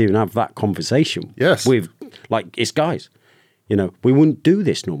sit here and have that conversation. Yes. With, it's guys. We wouldn't do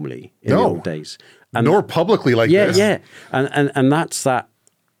this normally in the old days. And nor publicly like this. Yeah. And that's that.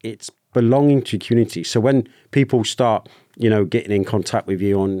 It's belonging to community. So when people start, getting in contact with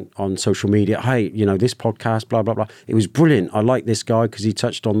you on social media, hey, this podcast, blah, blah, blah. It was brilliant. I like this guy because he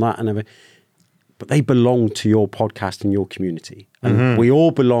touched on that and everything. But they belong to your podcast and your community. And we all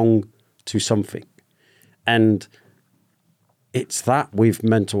belong to something. And it's that with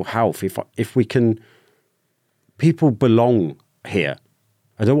mental health. If we can, people belong here.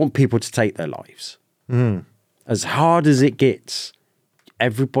 I don't want people to take their lives. As hard as it gets,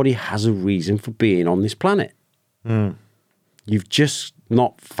 everybody has a reason for being on this planet. You've just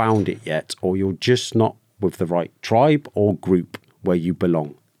not found it yet, or you're just not with the right tribe or group where you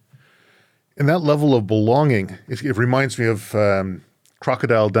belong. And that level of belonging, it reminds me of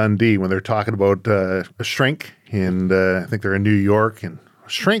Crocodile Dundee when they're talking about a shrink, and I think they're in New York. And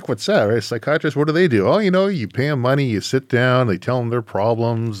shrink, what's that? Right? Psychiatrists, what do? Oh, you pay them money, you sit down, they tell them their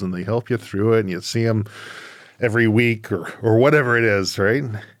problems, and they help you through it, and you see them every week or whatever it is, right?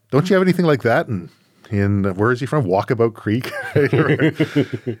 Don't you have anything like that? And where is he from? Walkabout Creek.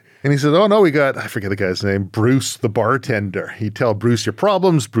 And he said, oh, no, I forget the guy's name, Bruce, the bartender. You tell Bruce your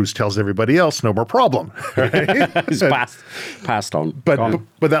problems. Bruce tells everybody else, no more problem. Right? It's passed on. But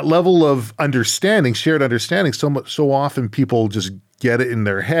that level of understanding, shared understanding, so often people just get it in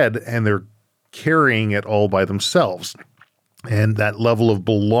their head and they're carrying it all by themselves. And that level of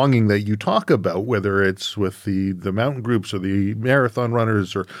belonging that you talk about, whether it's with the mountain groups or the marathon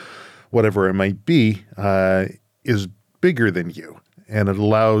runners or whatever it might be, is bigger than you. And it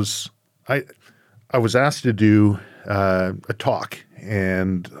allows, I was asked to do a talk,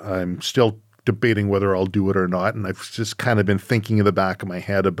 and I'm still debating whether I'll do it or not. And I've just kind of been thinking in the back of my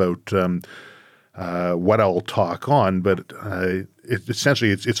head about what I'll talk on. But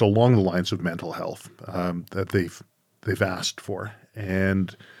essentially it's along the lines of mental health that they've asked for.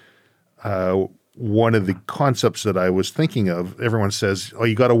 And one of the concepts that I was thinking of, everyone says, oh,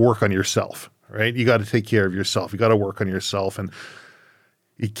 you got to work on yourself, right? You got to take care of yourself. You got to work on yourself. And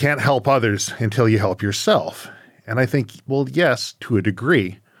you can't help others until you help yourself. And I think, well, yes, to a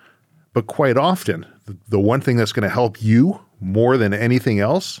degree, but quite often, the one thing that's going to help you more than anything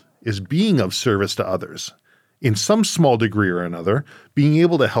else is being of service to others. In some small degree or another, being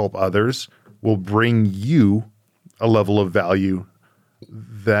able to help others will bring you a level of value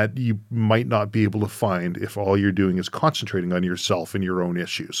that you might not be able to find if all you're doing is concentrating on yourself and your own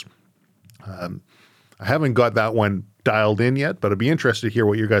issues. I haven't got that one dialed in yet, but I'd be interested to hear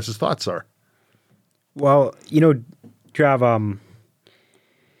what your guys' thoughts are. Well, Trav,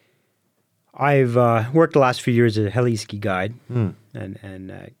 I've worked the last few years as a heli ski guide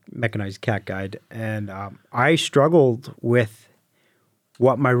and mechanized cat guide, and I struggled with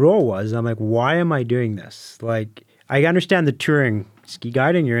what my role was. I'm like, why am I doing this? Like, I understand the touring ski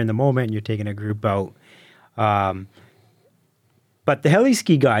guiding, you're in the moment and you're taking a group out. But the heli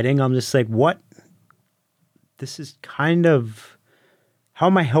ski guiding, I'm just like, what? This is kind of how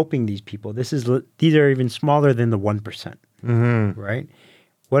am I helping these people? These are even smaller than the 1%, right?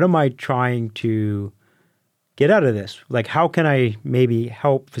 What am I trying to get out of this? Like, how can I maybe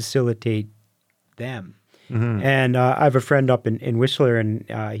help facilitate them? And I have a friend up in Whistler, and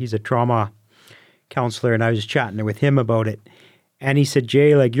he's a trauma counselor, and I was just chatting with him about it. And he said,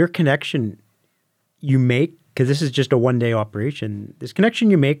 Jay, like your connection you make, because this is just a one-day operation, this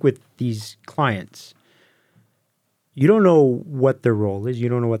connection you make with these clients, you don't know what their role is. You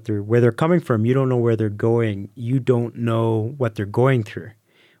don't know where they're coming from. You don't know where they're going. You don't know what they're going through.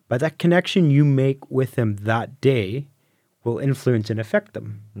 But that connection you make with them that day will influence and affect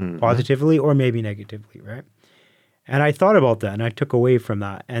them positively or maybe negatively, right? And I thought about that, and I took away from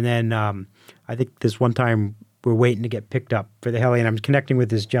that. And then I think this one time we're waiting to get picked up for the heli, and I'm connecting with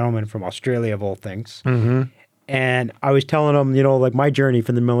this gentleman from Australia, of all things. And I was telling him, like my journey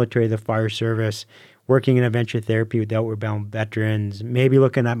from the military, the fire service, working in adventure therapy with outward bound veterans, maybe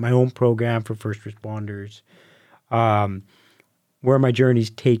looking at my own program for first responders, where my journey's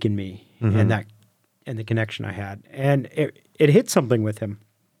taken me and the connection I had. And it hit something with him.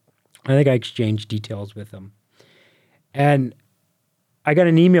 I think I exchanged details with him. And I got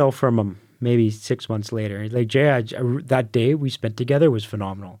an email from him maybe 6 months later. He's like, Jay, that day we spent together was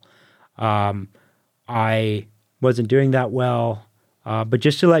phenomenal. I wasn't doing that well. But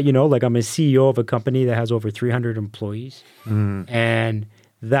just to let you know, like I'm a CEO of a company that has over 300 employees. And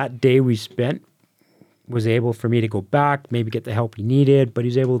that day we spent was able for me to go back, maybe get the help he needed, but he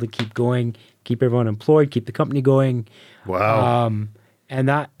was able to keep going, keep everyone employed, keep the company going. Wow. And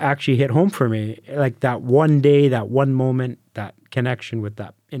that actually hit home for me. Like that one day, that one moment, that connection with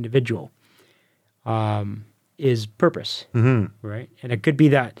that individual is purpose, right? And it could be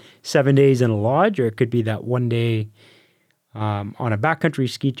that 7 days in a lodge, or it could be that one day on a backcountry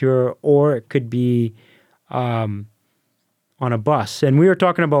ski tour, or it could be on a bus. And we were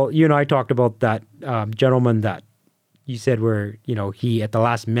talking about, you and I talked about that gentleman that you said where, he at the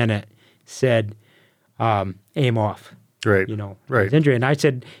last minute said, aim off. Right. Right. His injury. And I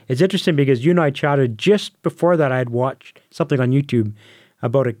said, it's interesting because you and I chatted just before that. I had watched something on YouTube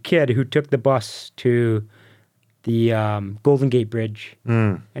about a kid who took the bus to the Golden Gate Bridge,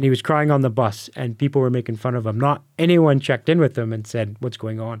 and he was crying on the bus, and people were making fun of him. Not anyone checked in with him and said, what's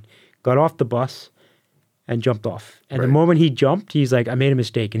going on? Got off the bus and jumped off. And the moment he jumped, he's like, I made a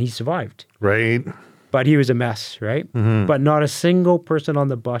mistake, and he survived. Right. But he was a mess, right? But not a single person on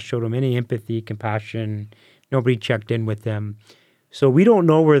the bus showed him any empathy, compassion. Nobody checked in with them. So we don't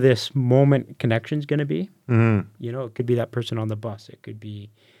know where this moment connection is going to be. It could be that person on the bus. It could be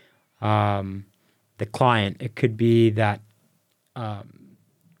the client. It could be that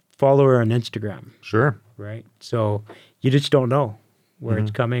follower on Instagram. Sure. Right? So you just don't know where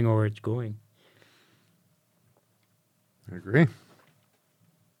it's coming or where it's going. I agree.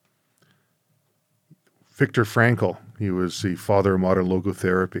 Viktor Frankl, he was the father of modern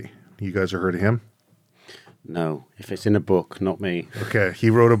logotherapy. You guys have heard of him? No, if it's in a book, not me. Okay, he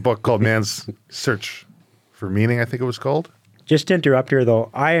wrote a book called Man's Search for Meaning, I think it was called. Just to interrupt here,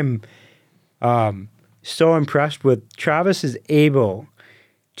 though, I am so impressed with Travis is able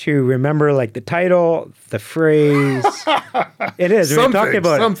to remember like the title, the phrase. It is. We're talking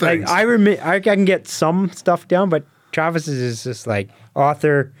about it. Like, I can get some stuff down, but Travis is just like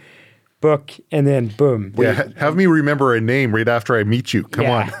author, book, and then boom. Yeah, have me remember a name right after I meet you. Come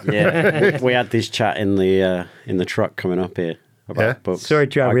on. Yeah, we had this chat in the truck coming up here about books. Sorry,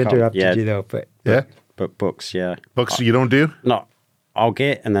 Travis, we interrupted you though, but books. Yeah, books you don't do? No, I'll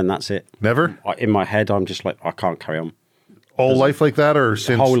get, and then that's it. Never. In my head, I'm just like, I can't carry on. All life like that, or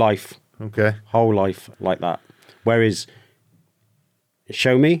since whole life? Okay, whole life like that. Whereas,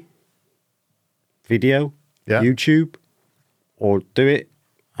 show me video, YouTube, or do it,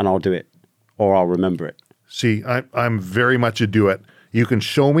 and I'll do it. Or I'll remember it. See, I'm very much a do it. You can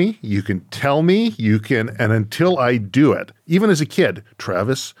show me, you can tell me, and until I do it, even as a kid,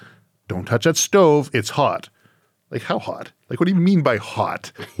 Travis, don't touch that stove, it's hot. Like, how hot? Like, what do you mean by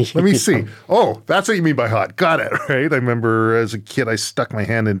hot? Let me see. Oh, that's what you mean by hot. Got it, right? I remember as a kid, I stuck my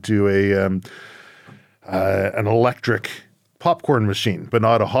hand into an electric popcorn machine, but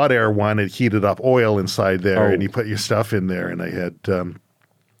not a hot air one. It heated up oil inside there, and you put your stuff in there, and I had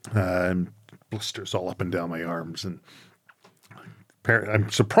blisters all up and down my arms, and I'm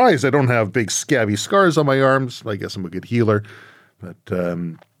surprised I don't have big scabby scars on my arms. I guess I'm a good healer, but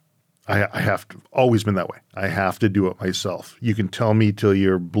I have to, always been that way. I have to do it myself. You can tell me till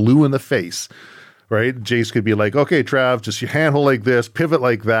you're blue in the face, right? Jace could be like, okay, Trav, just your handle like this, pivot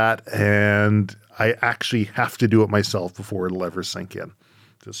like that, and I actually have to do it myself before it'll ever sink in.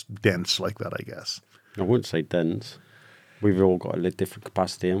 Just dense like that, I guess. I wouldn't say dense. We've all got a different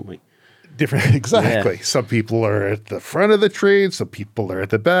capacity, haven't we? Different, exactly. Yeah. Some people are at the front of the train, some people are at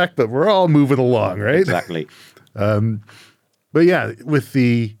the back, but we're all moving along, right? Exactly. But yeah, with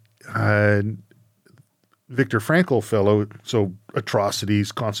the Viktor Frankl fellow, so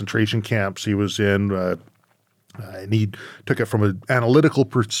atrocities, concentration camps he was in, and he took it from an analytical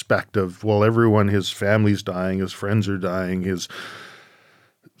perspective. Well, everyone, his family's dying, his friends are dying, his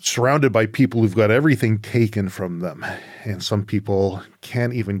surrounded by people who've got everything taken from them. And some people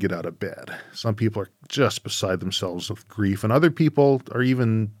can't even get out of bed. Some people are just beside themselves with grief. And other people are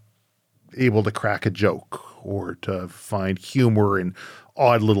even able to crack a joke or to find humor in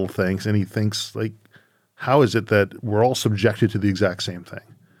odd little things. And he thinks, like, how is it that we're all subjected to the exact same thing?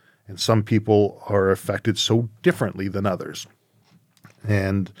 And some people are affected so differently than others.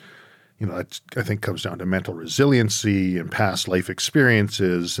 And I think comes down to mental resiliency and past life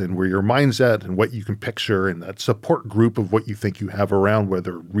experiences and where your mind's at and what you can picture and that support group of what you think you have around,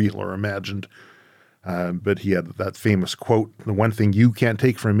 whether real or imagined. But he had that famous quote, "The one thing you can't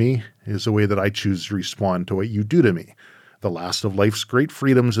take from me is the way that I choose to respond to what you do to me. The last of life's great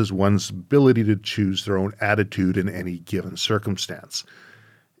freedoms is one's ability to choose their own attitude in any given circumstance."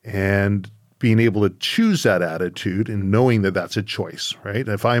 And being able to choose that attitude and knowing that that's a choice, right?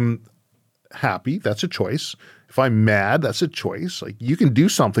 If I'm happy, that's a choice. If I'm mad, that's a choice. Like, you can do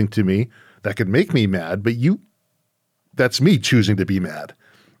something to me that could make me mad, but that's me choosing to be mad.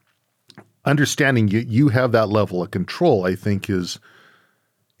 Understanding you have that level of control, I think, is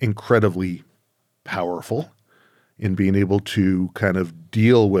incredibly powerful in being able to kind of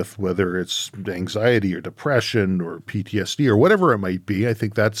deal with whether it's anxiety or depression or PTSD or whatever it might be. I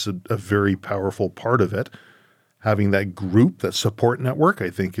think that's a very powerful part of it. Having that group, that support network, I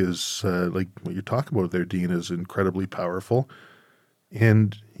think is like what you're talking about there, Dean, is incredibly powerful.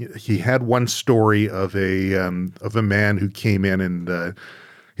 And he had one story of a man who came in and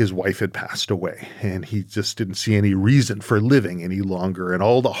his wife had passed away, and he just didn't see any reason for living any longer, and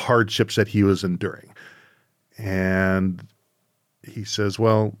all the hardships that he was enduring. And he says,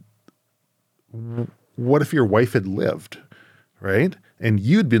 "Well, what if your wife had lived, right? And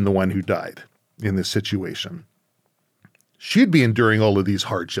you'd been the one who died in this situation? She'd be enduring all of these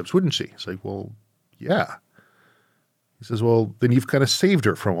hardships, wouldn't she?" It's like, "Well, yeah." He says, "Well, then you've kind of saved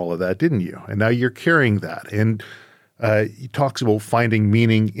her from all of that, didn't you? And now you're carrying that." And he talks about finding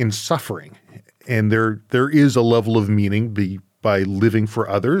meaning in suffering. And there is a level of meaning by living for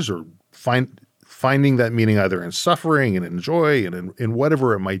others or finding that meaning either in suffering and in joy and in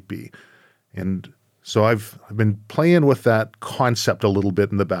whatever it might be. And so I've been playing with that concept a little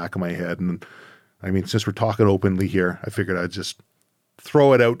bit in the back of my head. And I mean, since we're talking openly here, I figured I'd just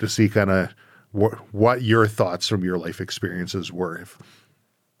throw it out to see kind of what your thoughts from your life experiences were.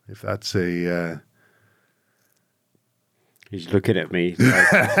 If that's a... He's looking at me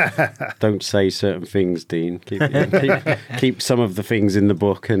like, "Don't say certain things, Dean. Keep some of the things in the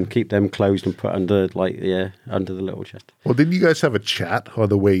book and keep them closed and put under the little chest." Well, didn't you guys have a chat on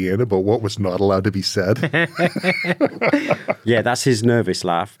the way in about what was not allowed to be said? Yeah, that's his nervous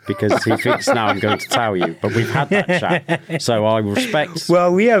laugh because he thinks now I'm going to tell you. But we've had that chat, so I respect.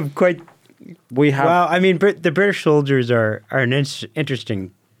 Well, we have. Well, I mean, the British soldiers are an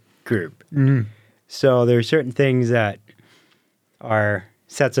interesting group. Mm-hmm. So there are certain things that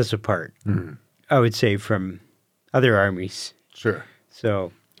sets us apart, I would say, from other armies. Sure.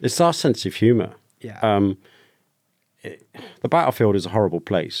 So it's our sense of humor. Yeah. The battlefield is a horrible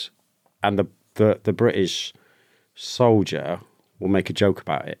place, and the British soldier will make a joke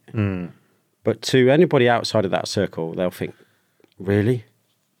about it. But to anybody outside of that circle, they'll think, "Really?"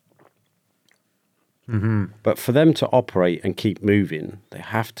 Mm-hmm. But for them to operate and keep moving, they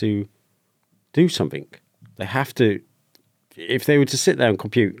have to do something. They have to. If they were to sit there and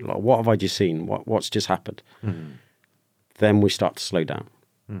compute, like, what have I just seen? What's just happened? Mm-hmm. Then we start to slow down.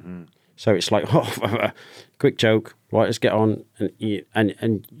 Mm-hmm. So it's like, quick joke, right? Let's get on,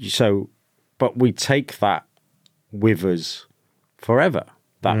 but we take that with us forever.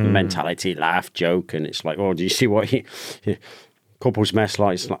 That mentality, laugh, joke, and it's like, "Oh, do you see what couple's mess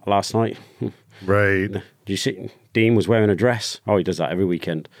last night?" Right. Do you see Dean was wearing a dress? Oh, he does that every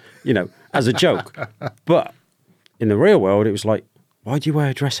weekend, as a joke. But in the real world, it was like, "Why do you wear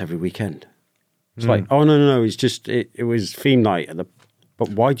a dress every weekend?" It's like, "Oh, no, it's just, it was theme night. But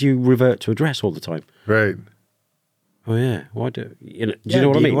why do you revert to a dress all the time?" Right. "Oh, yeah. Why do you know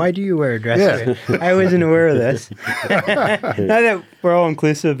what I mean? Why do you wear a dress? Yeah. I wasn't aware of this. Now that we're all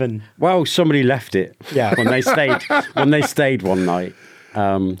inclusive and... Well, somebody left it when they stayed one night.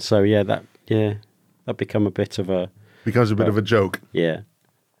 That become a bit of a... Becomes a bit of a joke. Yeah.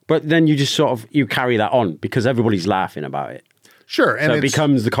 But then you just sort of, you carry that on because everybody's laughing about it. Sure. And So it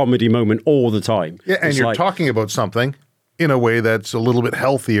becomes the comedy moment all the time. yeah, and It's you're like- talking about something in a way that's a little bit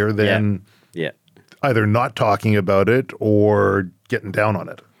healthier than Yeah. either not talking about it or getting down on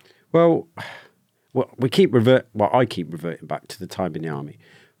it. Well, I keep reverting back to the time in the army.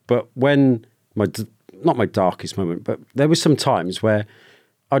 But when not my darkest moment, but there were some times where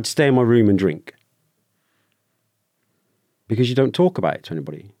I'd stay in my room and drink because you don't talk about it to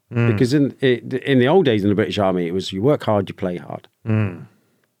anybody. Because in the old days in the British Army, it was you work hard, you play hard.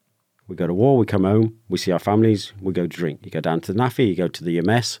 We go to war, we come home, we see our families, we go drink. You go down to the NAFI, you go to the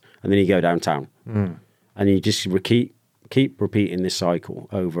mess, and then you go downtown. And you just keep repeating this cycle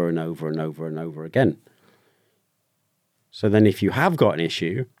over and over and over and over again. So then if you have got an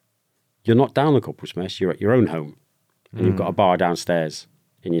issue, you're not down the corporal's mess, you're at your own home. And you've got a bar downstairs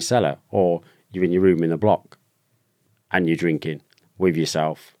in your cellar, or you're in your room in the block, and you're drinking with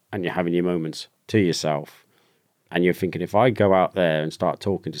yourself, and you're having your moments to yourself. And you're thinking, if I go out there and start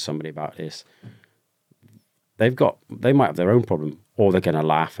talking to somebody about this, they might have their own problem, or they're going to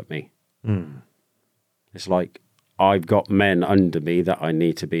laugh at me. It's like, I've got men under me that I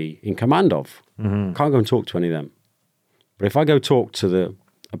need to be in command of. Can't go and talk to any of them. But if I go talk to the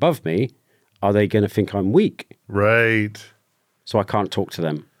above me, are they going to think I'm weak? Right. So I can't talk to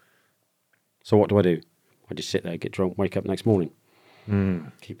them. So what do? I just sit there, get drunk, wake up next morning.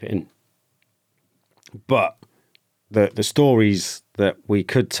 Keep it in. But the stories that we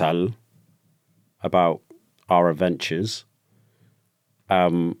could tell about our adventures,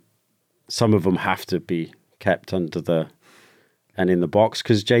 some of them have to be kept under and in the box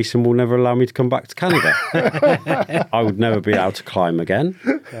because Jason will never allow me to come back to Canada. I would never be able to climb again.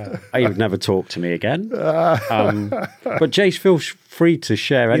 He would never talk to me again. But Jace, feel free to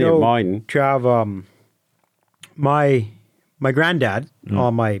share any of mine. Trav, my granddad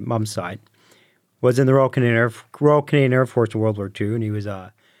on my mom's side was in the Royal Canadian Air Force in World War II, and he was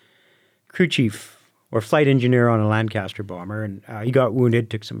a crew chief or flight engineer on a Lancaster bomber, and he got wounded,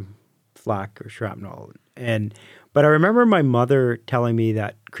 took some flak or shrapnel, but I remember my mother telling me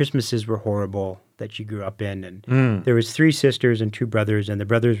that Christmases were horrible that she grew up in, and there was 3 sisters and 2 brothers, and the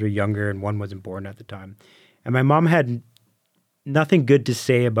brothers were younger, and one wasn't born at the time, and my mom had nothing good to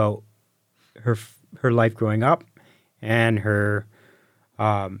say about her life growing up and her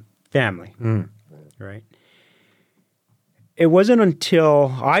family, right? It wasn't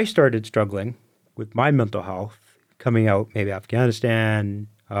until I started struggling with my mental health, coming out maybe Afghanistan,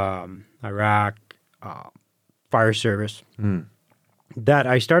 Iraq, fire service, that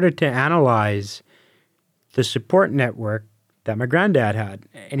I started to analyze the support network that my granddad had,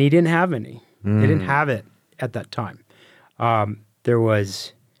 and he didn't have any. They didn't have it at that time. There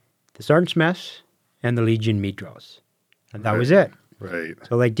was the Sergeant's Mess and the Legion meat draws, and that was it. Right.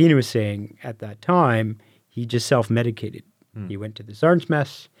 So like Dina was saying, at that time, he just self-medicated. He went to the Sergeant's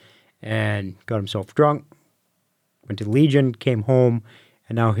Mess and got himself drunk, went to the Legion, came home,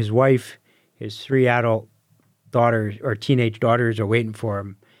 and now his wife, his 3 adult daughters or teenage daughters are waiting for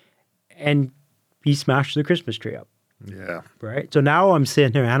him, and he smashed the Christmas tree up. Yeah. Right. So now I'm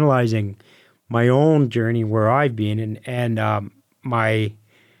sitting there analyzing my own journey where I've been, and my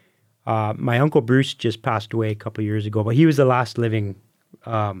uncle Bruce just passed away a couple of years ago, but he was the last living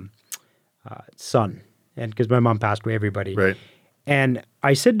son, and because my mom passed away, everybody. Right. And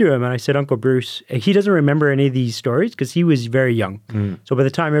I said to him, Uncle Bruce, he doesn't remember any of these stories because he was very young. So by the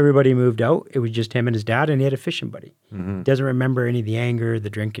time everybody moved out, it was just him and his dad, and he had a fishing buddy. He doesn't remember any of the anger,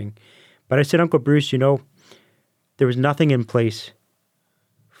 the drinking. But I said, Uncle Bruce, there was nothing in place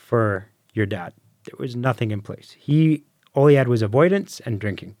for your dad. There was nothing in place. All he had was avoidance and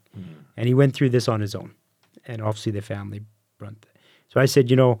drinking. And he went through this on his own. And obviously the family brunt. So I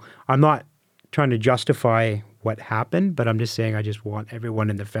said, I'm not trying to justify what happened, but I'm just saying I just want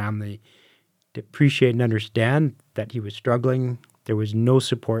everyone in the family to appreciate and understand that he was struggling. There was no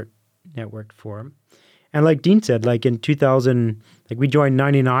support network for him. And like Dean said, like in 2000, like we joined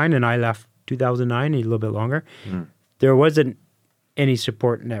 99 and I left 2009, a little bit longer. There wasn't any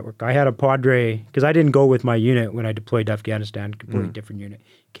support network. I had a Padre, because I didn't go with my unit when I deployed to Afghanistan, completely different unit.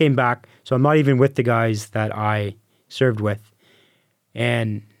 Came back, so I'm not even with the guys that I served with.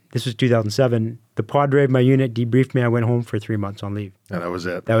 And this was 2007. The Padre of my unit debriefed me. I went home for 3 months on leave. And that was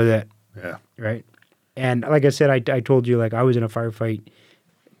it. That was it. Yeah. Right? And like I said, I told you, like I was in a firefight.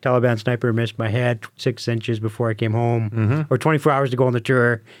 Taliban sniper missed my head 6 inches before I came home, or 24 hours to go on the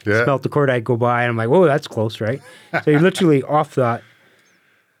tour. Yeah. Smelt the cordite go by, and I'm like, whoa, that's close, right? So you're literally off that,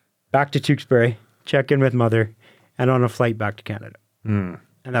 back to Tewkesbury, check in with mother, and on a flight back to Canada. And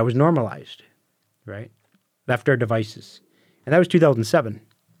that was normalized, right? Left our devices. And that was 2007.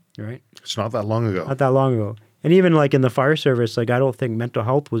 right? It's not that long ago. Not that long ago. And even like in the fire service, like I don't think mental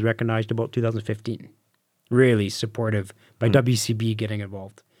health was recognized about 2015. Really supportive by WCB getting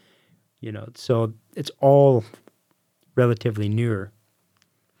involved. You know, so it's all relatively newer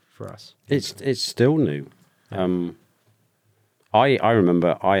for us. It's still new. I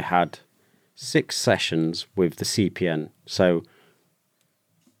remember I had 6 sessions with the CPN. So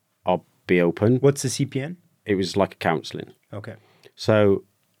I'll be open. What's the CPN? It was like a counselling. Okay. So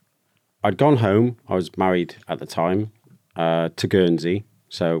I'd gone home. I was married at the time to Guernsey.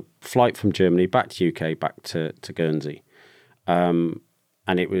 So flight from Germany back to UK, back to Guernsey.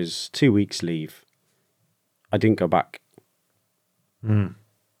 And it was 2 weeks leave. I didn't go back.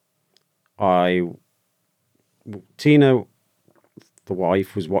 Tina, the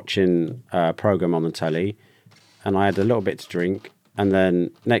wife, was watching a program on the telly, and I had a little bit to drink. And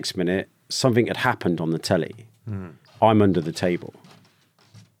then next minute, something had happened on the telly. I'm under the table.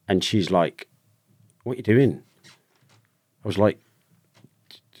 And she's like, "What are you doing?" I was like,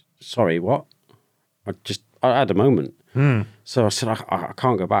 "Sorry, what?" I had a moment. So I said, I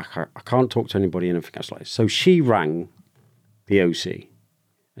can't go back. I can't talk to anybody and everything else like this. So she rang the OC,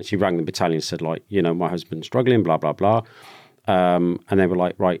 and she rang the battalion and said, like, you know, my husband's struggling, blah, blah, blah. And they were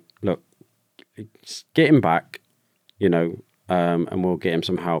like, right, look, get him back, you know, and we'll get him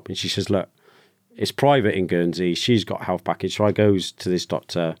some help. And she says, look, it's private in Guernsey. She's got a health package. So I goes to this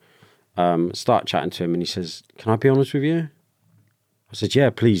doctor, start chatting to him, and he says, "Can I be honest with you?" I said, "Yeah,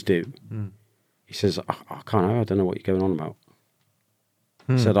 please do." He says, I can't, I don't know what you're going on about.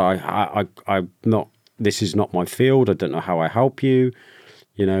 He said, I'm not, this is not my field. I don't know how I help you.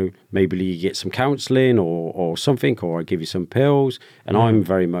 You know, maybe you get some counselling or something, or I give you some pills. And I'm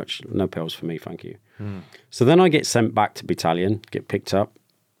very much, no pills for me, thank you. So then I get sent back to battalion, get picked up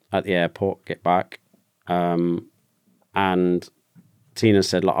at the airport, get back. And Tina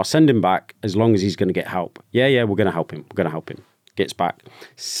said, like, I'll send him back as long as he's going to get help. Yeah, we're going to help him. We're going to help him. Gets back.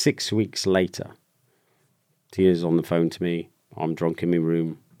 6 weeks later, Tina's on the phone to me. I'm drunk in my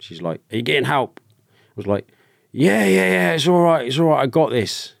room. She's like, "Are you getting help?" I was like, yeah, it's all right, I got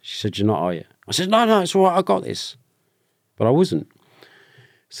this. She said, "You're not, are you?" I said, no, it's all right, I got this. But I wasn't.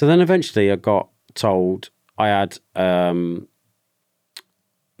 So then eventually I got told I had, not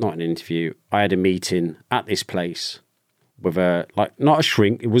an interview, I had a meeting at this place with not a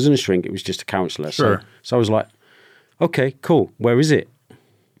shrink, it wasn't a shrink, it was just a counsellor. Sure. So I was like, okay, cool, where is it?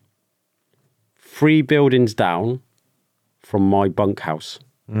 3 buildings down from my bunkhouse.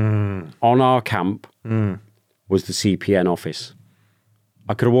 On our camp was the CPN office.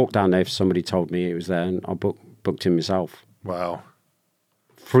 I could have walked down there if somebody told me it was there, and I booked him myself. Wow.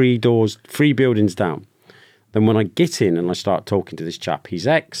 3 buildings down. Then when I get in and I start talking to this chap, he's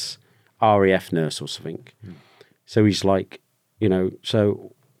ex-RAF nurse or something. So he's like, what do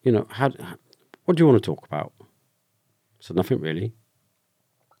you want to talk about? I said, nothing really.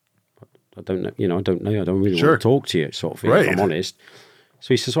 I don't know, I don't really want to talk to you, sort of thing, right. if I'm honest. So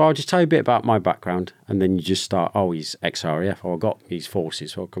he says, well, I'll just tell you a bit about my background. And then you just start, he's ex-RAF, I got these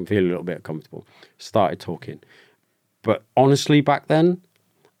forces, so I can feel a little bit comfortable. Started talking. But honestly, back then,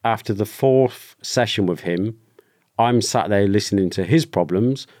 after the 4th session with him, I'm sat there listening to his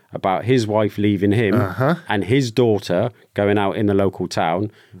problems about his wife leaving him and his daughter going out in the local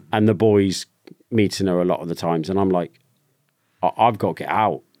town and the boys meeting her a lot of the times. And I'm like, I've got to get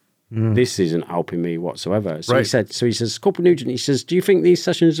out. This isn't helping me whatsoever. So right. he says, Corporal Nugent, he says, do you think these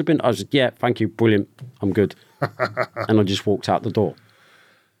sessions have been? I said, yeah, thank you, brilliant, I'm good. And I just walked out the door.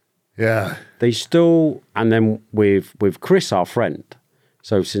 Yeah. They still, and then with Chris, our friend,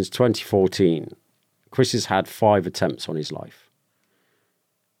 so since 2014, Chris has had 5 attempts on his life.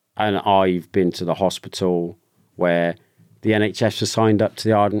 And I've been to the hospital where the NHS has signed up to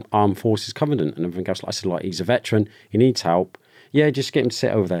the Armed Forces Covenant and everything else. I said, like, he's a veteran, he needs help. Yeah, just get him to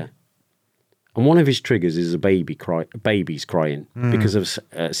sit over there. And one of his triggers is a baby's crying because of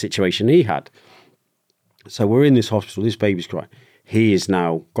a situation he had. So we're in this hospital, this baby's crying. He has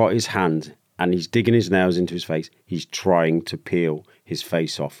now got his hand and he's digging his nails into his face. He's trying to peel his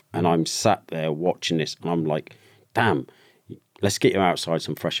face off. And I'm sat there watching this and I'm like, damn, let's get him outside,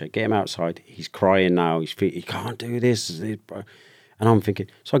 some fresh air. Get him outside. He's crying now. He can't do this. And I'm thinking,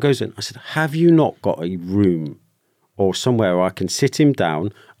 so I goes in. I said, have you not got a room or somewhere where I can sit him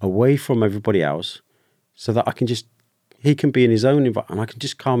down away from everybody else so that he can be in his own environment and I can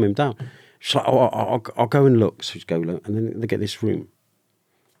just calm him down. She's like, I'll go and look. So we go look. And then they get this room.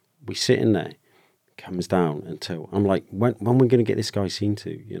 We sit in there. Comes down until I'm like, when are we going to get this guy seen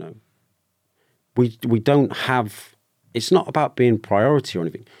to? We don't have. It's not about being priority or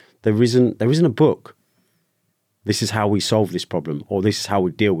anything. There isn't a book. This is how we solve this problem, or this is how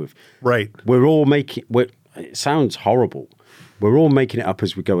we deal with. Right. We're all making. It sounds horrible. We're all making it up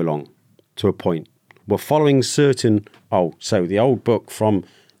as we go along, to a point. We're following certain. Oh, so the old book from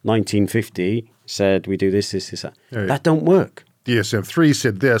 1950 said we do this, that. Right. That don't work. DSM-3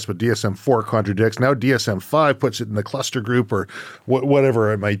 said this, but DSM-4 contradicts. Now DSM-5 puts it in the cluster group or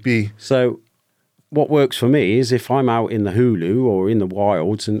whatever it might be. So what works for me is if I'm out in the Hulu or in the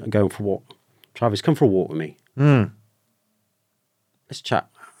wilds and going for a walk. Travis, come for a walk with me. Let's chat.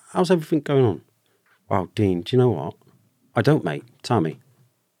 How's everything going on? Wow, Dean, do you know what? I don't, mate. Tell me.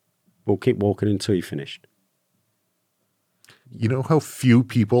 We'll keep walking until you're finished. You know how few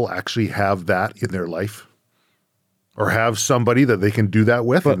people actually have that in their life? Or have somebody that they can do that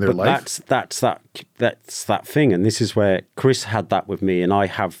with in their life? That's that thing. And this is where Chris had that with me, and I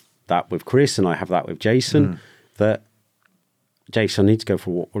have that with Chris, and I have that with Jason, that Jason, I need to go for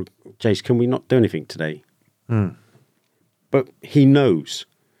a walk. Or, Jason, can we not do anything today? But he knows.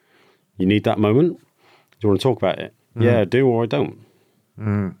 You need that moment. Do you want to talk about it? Yeah, I do or I don't.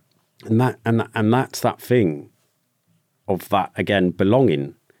 And that's that thing of that, again,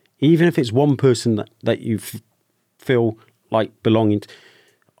 belonging. Even if it's one person that you feel like belonging to,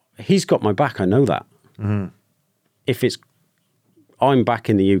 he's got my back, I know that. If I'm back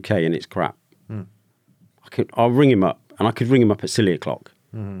in the UK and it's crap, I'll ring him up, and I could ring him up at silly o'clock.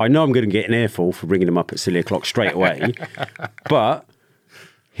 I know I'm going to get an earful for ringing him up at silly o'clock straight away, but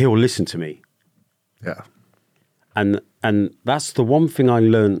he'll listen to me. Yeah. And that's the one thing I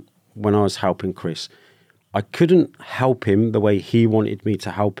learned when I was helping Chris. I couldn't help him the way he wanted me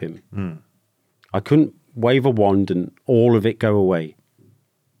to help him. I couldn't wave a wand and all of it go away.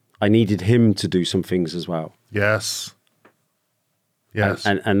 I needed him to do some things as well. Yes. Yes.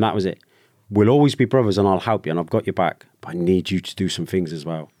 And that was it. We'll always be brothers, and I'll help you, and I've got your back, but I need you to do some things as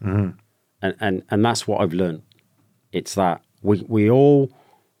well. And that's what I've learned. It's that we all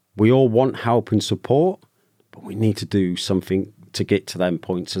want help and support, but we need to do something to get to them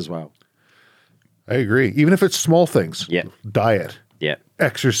points as well. I agree. Even if it's small things. Yeah. Diet. Yeah.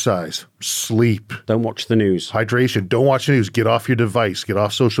 Exercise. Sleep. Don't watch the news. Hydration. Don't watch the news. Get off your device. Get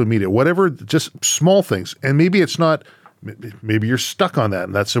off social media. Whatever, just small things. And maybe it's not, maybe you're stuck on that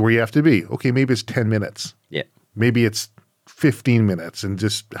and that's where you have to be. Okay, maybe it's 10 minutes. Yeah. Maybe it's 15 minutes. And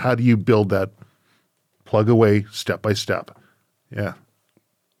just how do you build that plug away step by step? Yeah.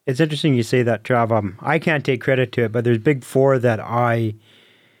 It's interesting you say that, Trav. I can't take credit to it, but there's big four that I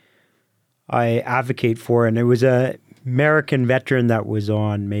advocate for, and it was a American veteran that was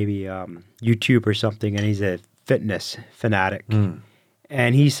on maybe YouTube or something, and he's a fitness fanatic,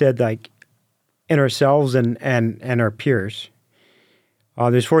 and he said, like, in ourselves and our peers,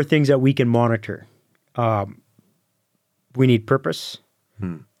 there's four things that we can monitor. We need purpose,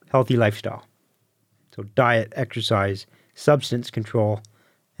 healthy lifestyle, so diet, exercise, substance control,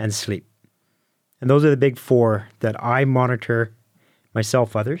 and sleep. And those are the big four that I monitor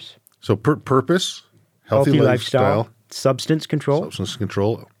myself, others. So purpose, healthy lifestyle, substance control,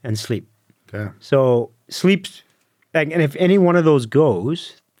 and sleep. Okay. So sleep's, and if any one of those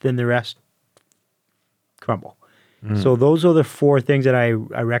goes, then the rest crumble. So those are the four things that I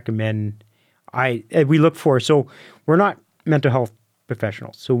recommend we look for. So we're not mental health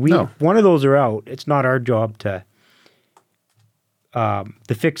professionals. So if one of those are out, it's not our job to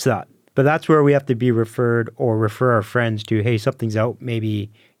fix that. But that's where we have to be referred or refer our friends to, hey, something's out. Maybe,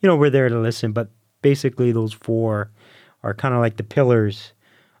 we're there to listen. But basically those four are kind of like the pillars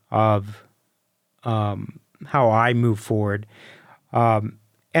of how I move forward. And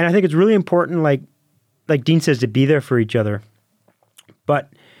I think it's really important, like Dean says, to be there for each other. But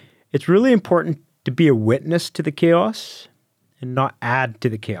it's really important to be a witness to the chaos and not add to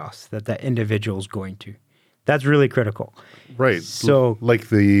the chaos that individual's going to. That's really critical. Right. So, like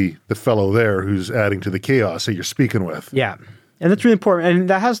the fellow there who's adding to the chaos that you're speaking with. Yeah. And that's really important. And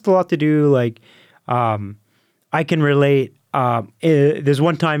that has a lot to do, like, I can relate. There's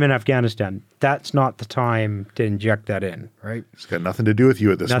one time in Afghanistan. That's not the time to inject that in, right? It's got nothing to do with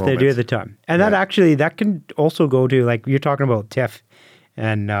you at this moment. Nothing to do at the time. And that can also go to, like, you're talking about Tiff.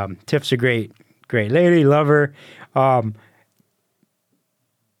 And Tiff's a great lady, love her.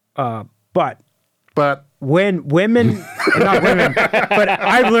 But when women, not women, but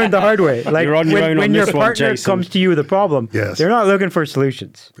I've learned the hard way. Like, you're on your own when on your this one, partner Jason. comes to you with a problem, they're not looking for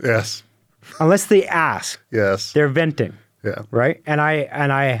solutions. Yes. Unless they ask. Yes. They're venting. Yeah. Right? And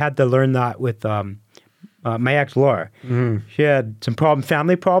I had to learn that with my ex, Laura. She had some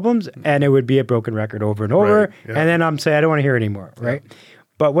family problems, and it would be a broken record over and over. Right. Yeah. And then I'm saying, I don't want to hear it anymore, right?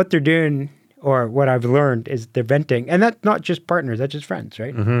 But what they're doing, or what I've learned, is they're venting. And that's not just partners, that's just friends,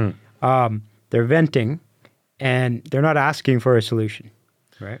 right? They're venting, and they're not asking for a solution,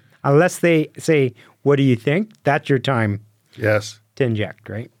 right? Unless they say, "What do you think?" That's your time Yes. to inject,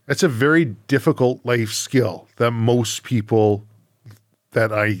 right? It's a very difficult life skill that most people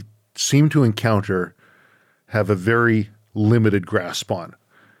that I seem to encounter have a very limited grasp on.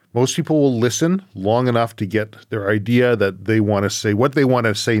 Most people will listen long enough to get their idea that they want to say what they want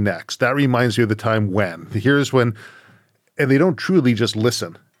to say next. That reminds me of the time when. Here's when, and they don't truly just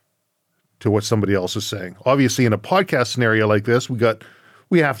listen to what somebody else is saying. Obviously, in a podcast scenario like this,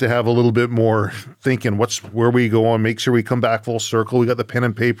 we have to have a little bit more thinking. Where we go on? Make sure we come back full circle. We got the pen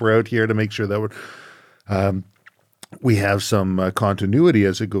and paper out here to make sure that we have some continuity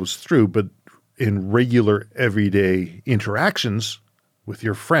as it goes through. But in regular, everyday interactions with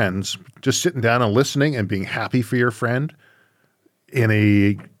your friends, just sitting down and listening and being happy for your friend in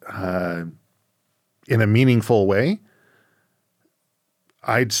a meaningful way,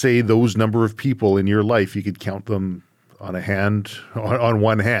 I'd say those number of people in your life, you could count them on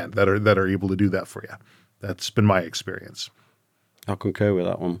one hand that are able to do that for you. That's been my experience. I concur with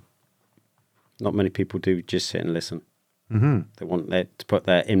that one. Not many people do just sit and listen. Mm-hmm. They want to put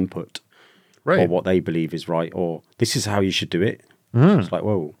their input Right. or what they believe is right, or this is how you should do it. Mm. It's like,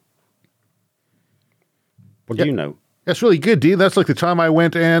 whoa. What do you know? That's really good, Dean. That's like the time I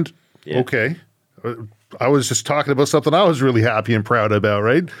went and, okay, I was just talking about something I was really happy and proud about,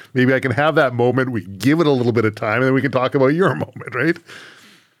 right? Maybe I can have that moment. We give it a little bit of time, and then we can talk about your moment, right?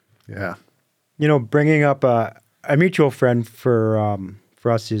 Yeah. You know, bringing up a mutual friend for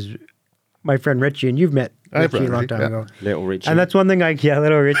us is my friend Richie, and you've met I've Richie a met long Richie, time ago. Little Richie. And that's one thing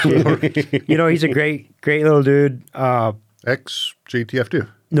little Richie. You know, he's a great little dude. Ex-JTF too.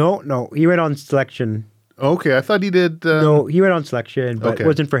 No, he went on selection. Okay, I thought he did. No, he went on selection, but Okay. it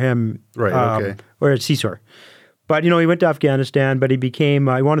wasn't for him. Right, okay. Or at CSOR. But, you know, he went to Afghanistan, but he became,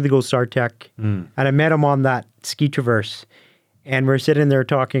 he wanted to go SARTEC. And I met him on that ski traverse. And we're sitting there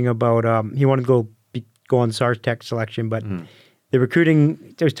talking about, he wanted to go on SARTEC selection, but the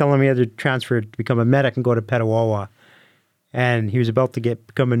recruiting, they was telling me he had to transfer to become a medic and go to Petawawa. And he was about to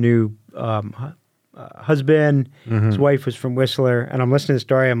become a new husband. His wife was from Whistler. And I'm listening to the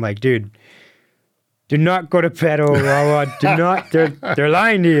story. I'm like, dude, do not go to Petawawa. Do not. They're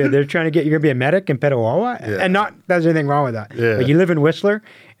lying to you. They're trying to get you to be a medic in Petawawa, and not. There's anything wrong with that. Yeah. But you live in Whistler,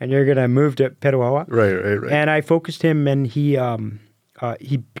 and you're gonna move to Petawawa. Right. And I focused him, and he became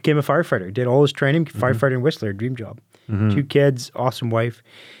a firefighter. Did all his training, firefighter in Whistler, dream job. 2 kids, awesome wife.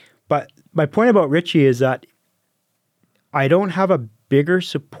 But my point about Richie is that I don't have a bigger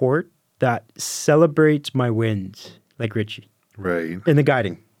support that celebrates my wins like Richie Right. in the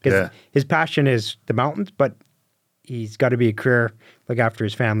guiding. Because Yeah. his passion is the mountains, but he's got to be a career, look after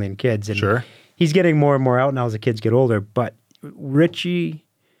his family and kids. And Sure. he's getting more and more out now as the kids get older. But Richie,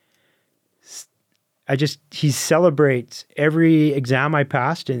 he celebrates every exam I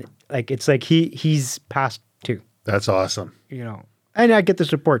passed, and it's like he's passed too, That's awesome. you know. And I get the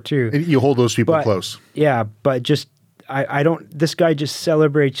support too. And you hold those people But- close. Yeah, but just I don't. This guy just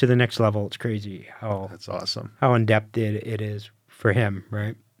celebrates to the next level. It's crazy That's awesome. how in depth it is for him,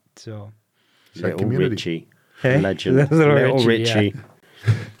 right? So. It's that Little community. Richie. Hey? Legend. Little Little Richie,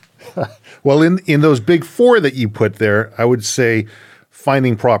 Richie. Well, in those big 4 that you put there, I would say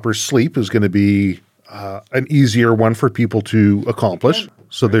finding proper sleep is going to be an easier one for people to accomplish.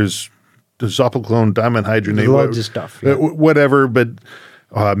 So there's zopiclone, diamond hydrogenate, Loads of stuff, yeah. whatever, but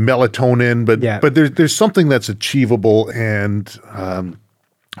melatonin. Yeah. But there's something that's achievable and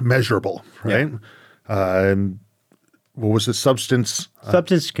measurable, right? What was it? Substance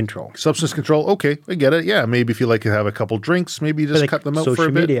control. Substance control. Okay, I get it. Yeah, maybe if you like to have a couple drinks, maybe you just Like cut them out social for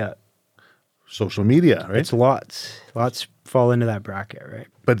a bit. media. Social media, right? It's lots fall into that bracket, right?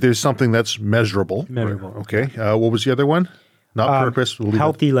 But there's something that's measurable. Measurable. Okay. What was the other one? Not purpose. We'll leave it.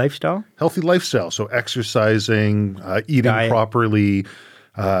 Healthy lifestyle. Healthy lifestyle. So exercising, eating Diet. properly.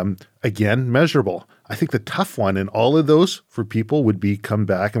 Again, measurable. I think the tough one in all of those for people would be come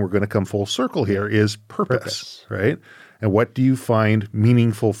back, and we're going to come full circle here, is purpose, right? And what do you find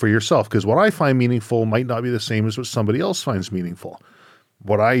meaningful for yourself? Because what I find meaningful might not be the same as what somebody else finds meaningful.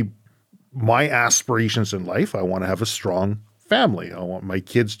 My aspirations in life, I want to have a strong family. I want my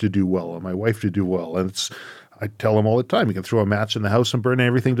kids to do well and my wife to do well. And I tell them all the time, you can throw a match in the house and burn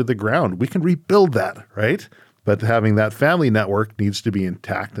everything to the ground. We can rebuild that, right? But having that family network needs to be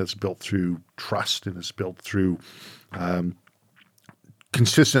intact. That's built through trust and it's built through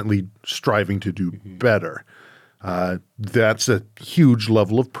consistently striving to do better. That's a huge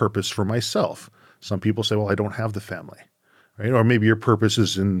level of purpose for myself. Some people say, well, I don't have the family. Right? Or maybe your purpose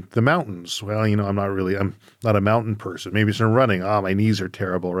is in the mountains. Well, I'm not a mountain person. Maybe it's in running. My knees are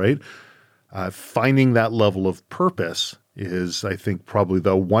terrible, right? finding that level of purpose is, I think, probably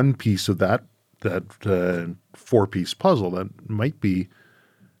the one piece of that four-piece puzzle that might be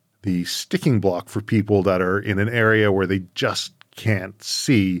the sticking block for people that are in an area where they just can't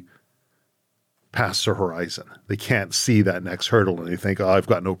see past the horizon. They can't see that next hurdle, and they think, oh, I've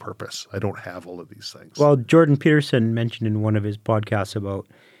got no purpose. I don't have all of these things. Well, Jordan Peterson mentioned in one of his podcasts about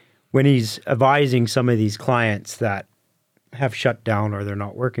when he's advising some of these clients that have shut down or they're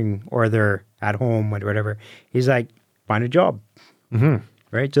not working or they're at home or whatever, he's like, find a job. Mm-hmm.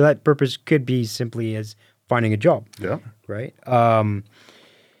 Right? So that purpose could be simply as finding a job. Yeah. Right?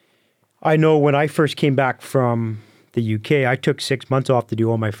 I know when I first came back from the UK, I took 6 months off to do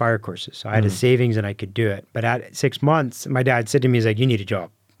all my fire courses. So I had a savings and I could do it. But at 6 months, my dad said to me, he's like, you need a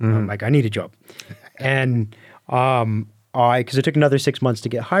job. I'm like, I need a job. And because it took another 6 months to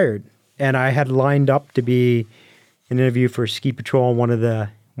get hired. And I had lined up to be an interview for ski patrol on one of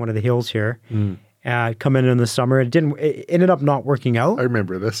the hills here. Come in the summer. It ended up not working out. I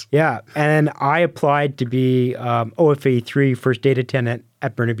remember this. Yeah. And I applied to be OFA 3 first aid attendant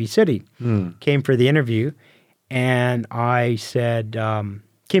at Burnaby City. Came for the interview. And I said,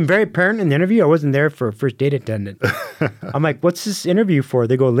 came very apparent in the interview, I wasn't there for first aid attendant. I'm like, what's this interview for?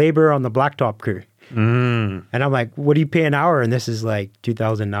 They go, labor on the blacktop crew. And I'm like, what do you pay an hour? And this is like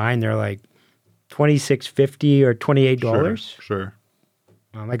 2009. They're like $26.50 or $28. Sure.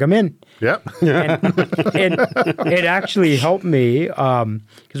 I'm like, I'm in. Yep. And it actually helped me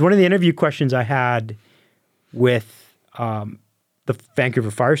because one of the interview questions I had with the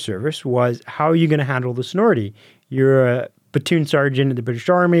Vancouver Fire Service was, how are you going to handle the sonority? You're a platoon sergeant in the British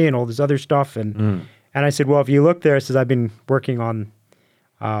Army and all this other stuff. And I said, well, if you look there, it says I've been working on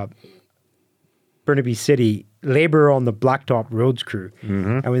Burnaby City, labor on the blacktop roads crew.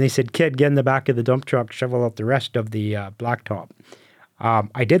 And when they said, kid, get in the back of the dump truck, shovel out the rest of the blacktop,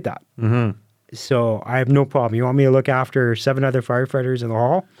 I did that. So I have no problem. You want me to look after 7 other firefighters in the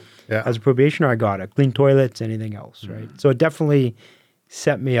hall? Yeah. As a probationer, I got it. Clean toilets, anything else, right? So it definitely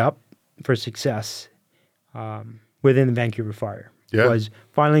set me up for success within the Vancouver Fire. Yeah. Was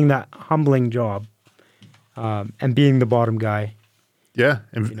finding that humbling job and being the bottom guy. Yeah.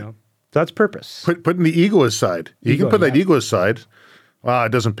 And So that's purpose. putting the ego aside. You Ego, can put that yeah. ego aside. Well, it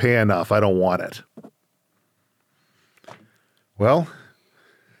doesn't pay enough. I don't want it. Well,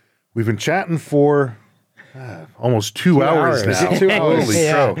 we've been chatting for almost 2 hours now. Is it 2 hours? Holy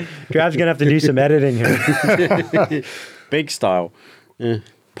Yeah. crow. Grav's going to have to do some editing here. Big style. Yeah.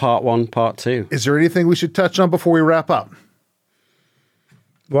 Part 1, part 2. Is there anything we should touch on before we wrap up?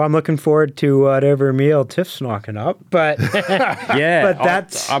 Well, I'm looking forward to whatever meal Tiff's knocking up, but Yeah. But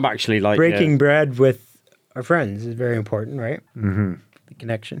that's I'm actually like breaking bread with our friends is very important, right? The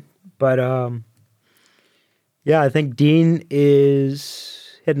connection. But yeah, I think Dean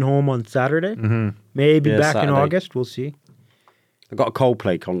is heading home on Saturday. Maybe Yeah, back in Saturday. August. We'll see. I got a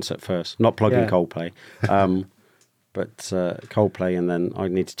Coldplay concert first. Not plugging Yeah. Coldplay, but Coldplay, and then I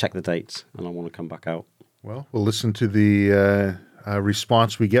need to check the dates, and I want to come back out. Well, we'll listen to the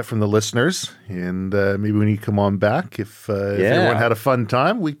response we get from the listeners, and maybe when you come on back, if everyone had a fun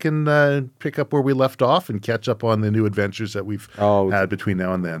time, we can pick up where we left off and catch up on the new adventures that we've had between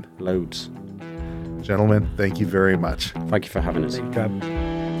now and then. Loads. Gentlemen, thank you very much. Thank you for having us. Thank you,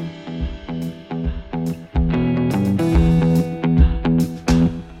 Trav.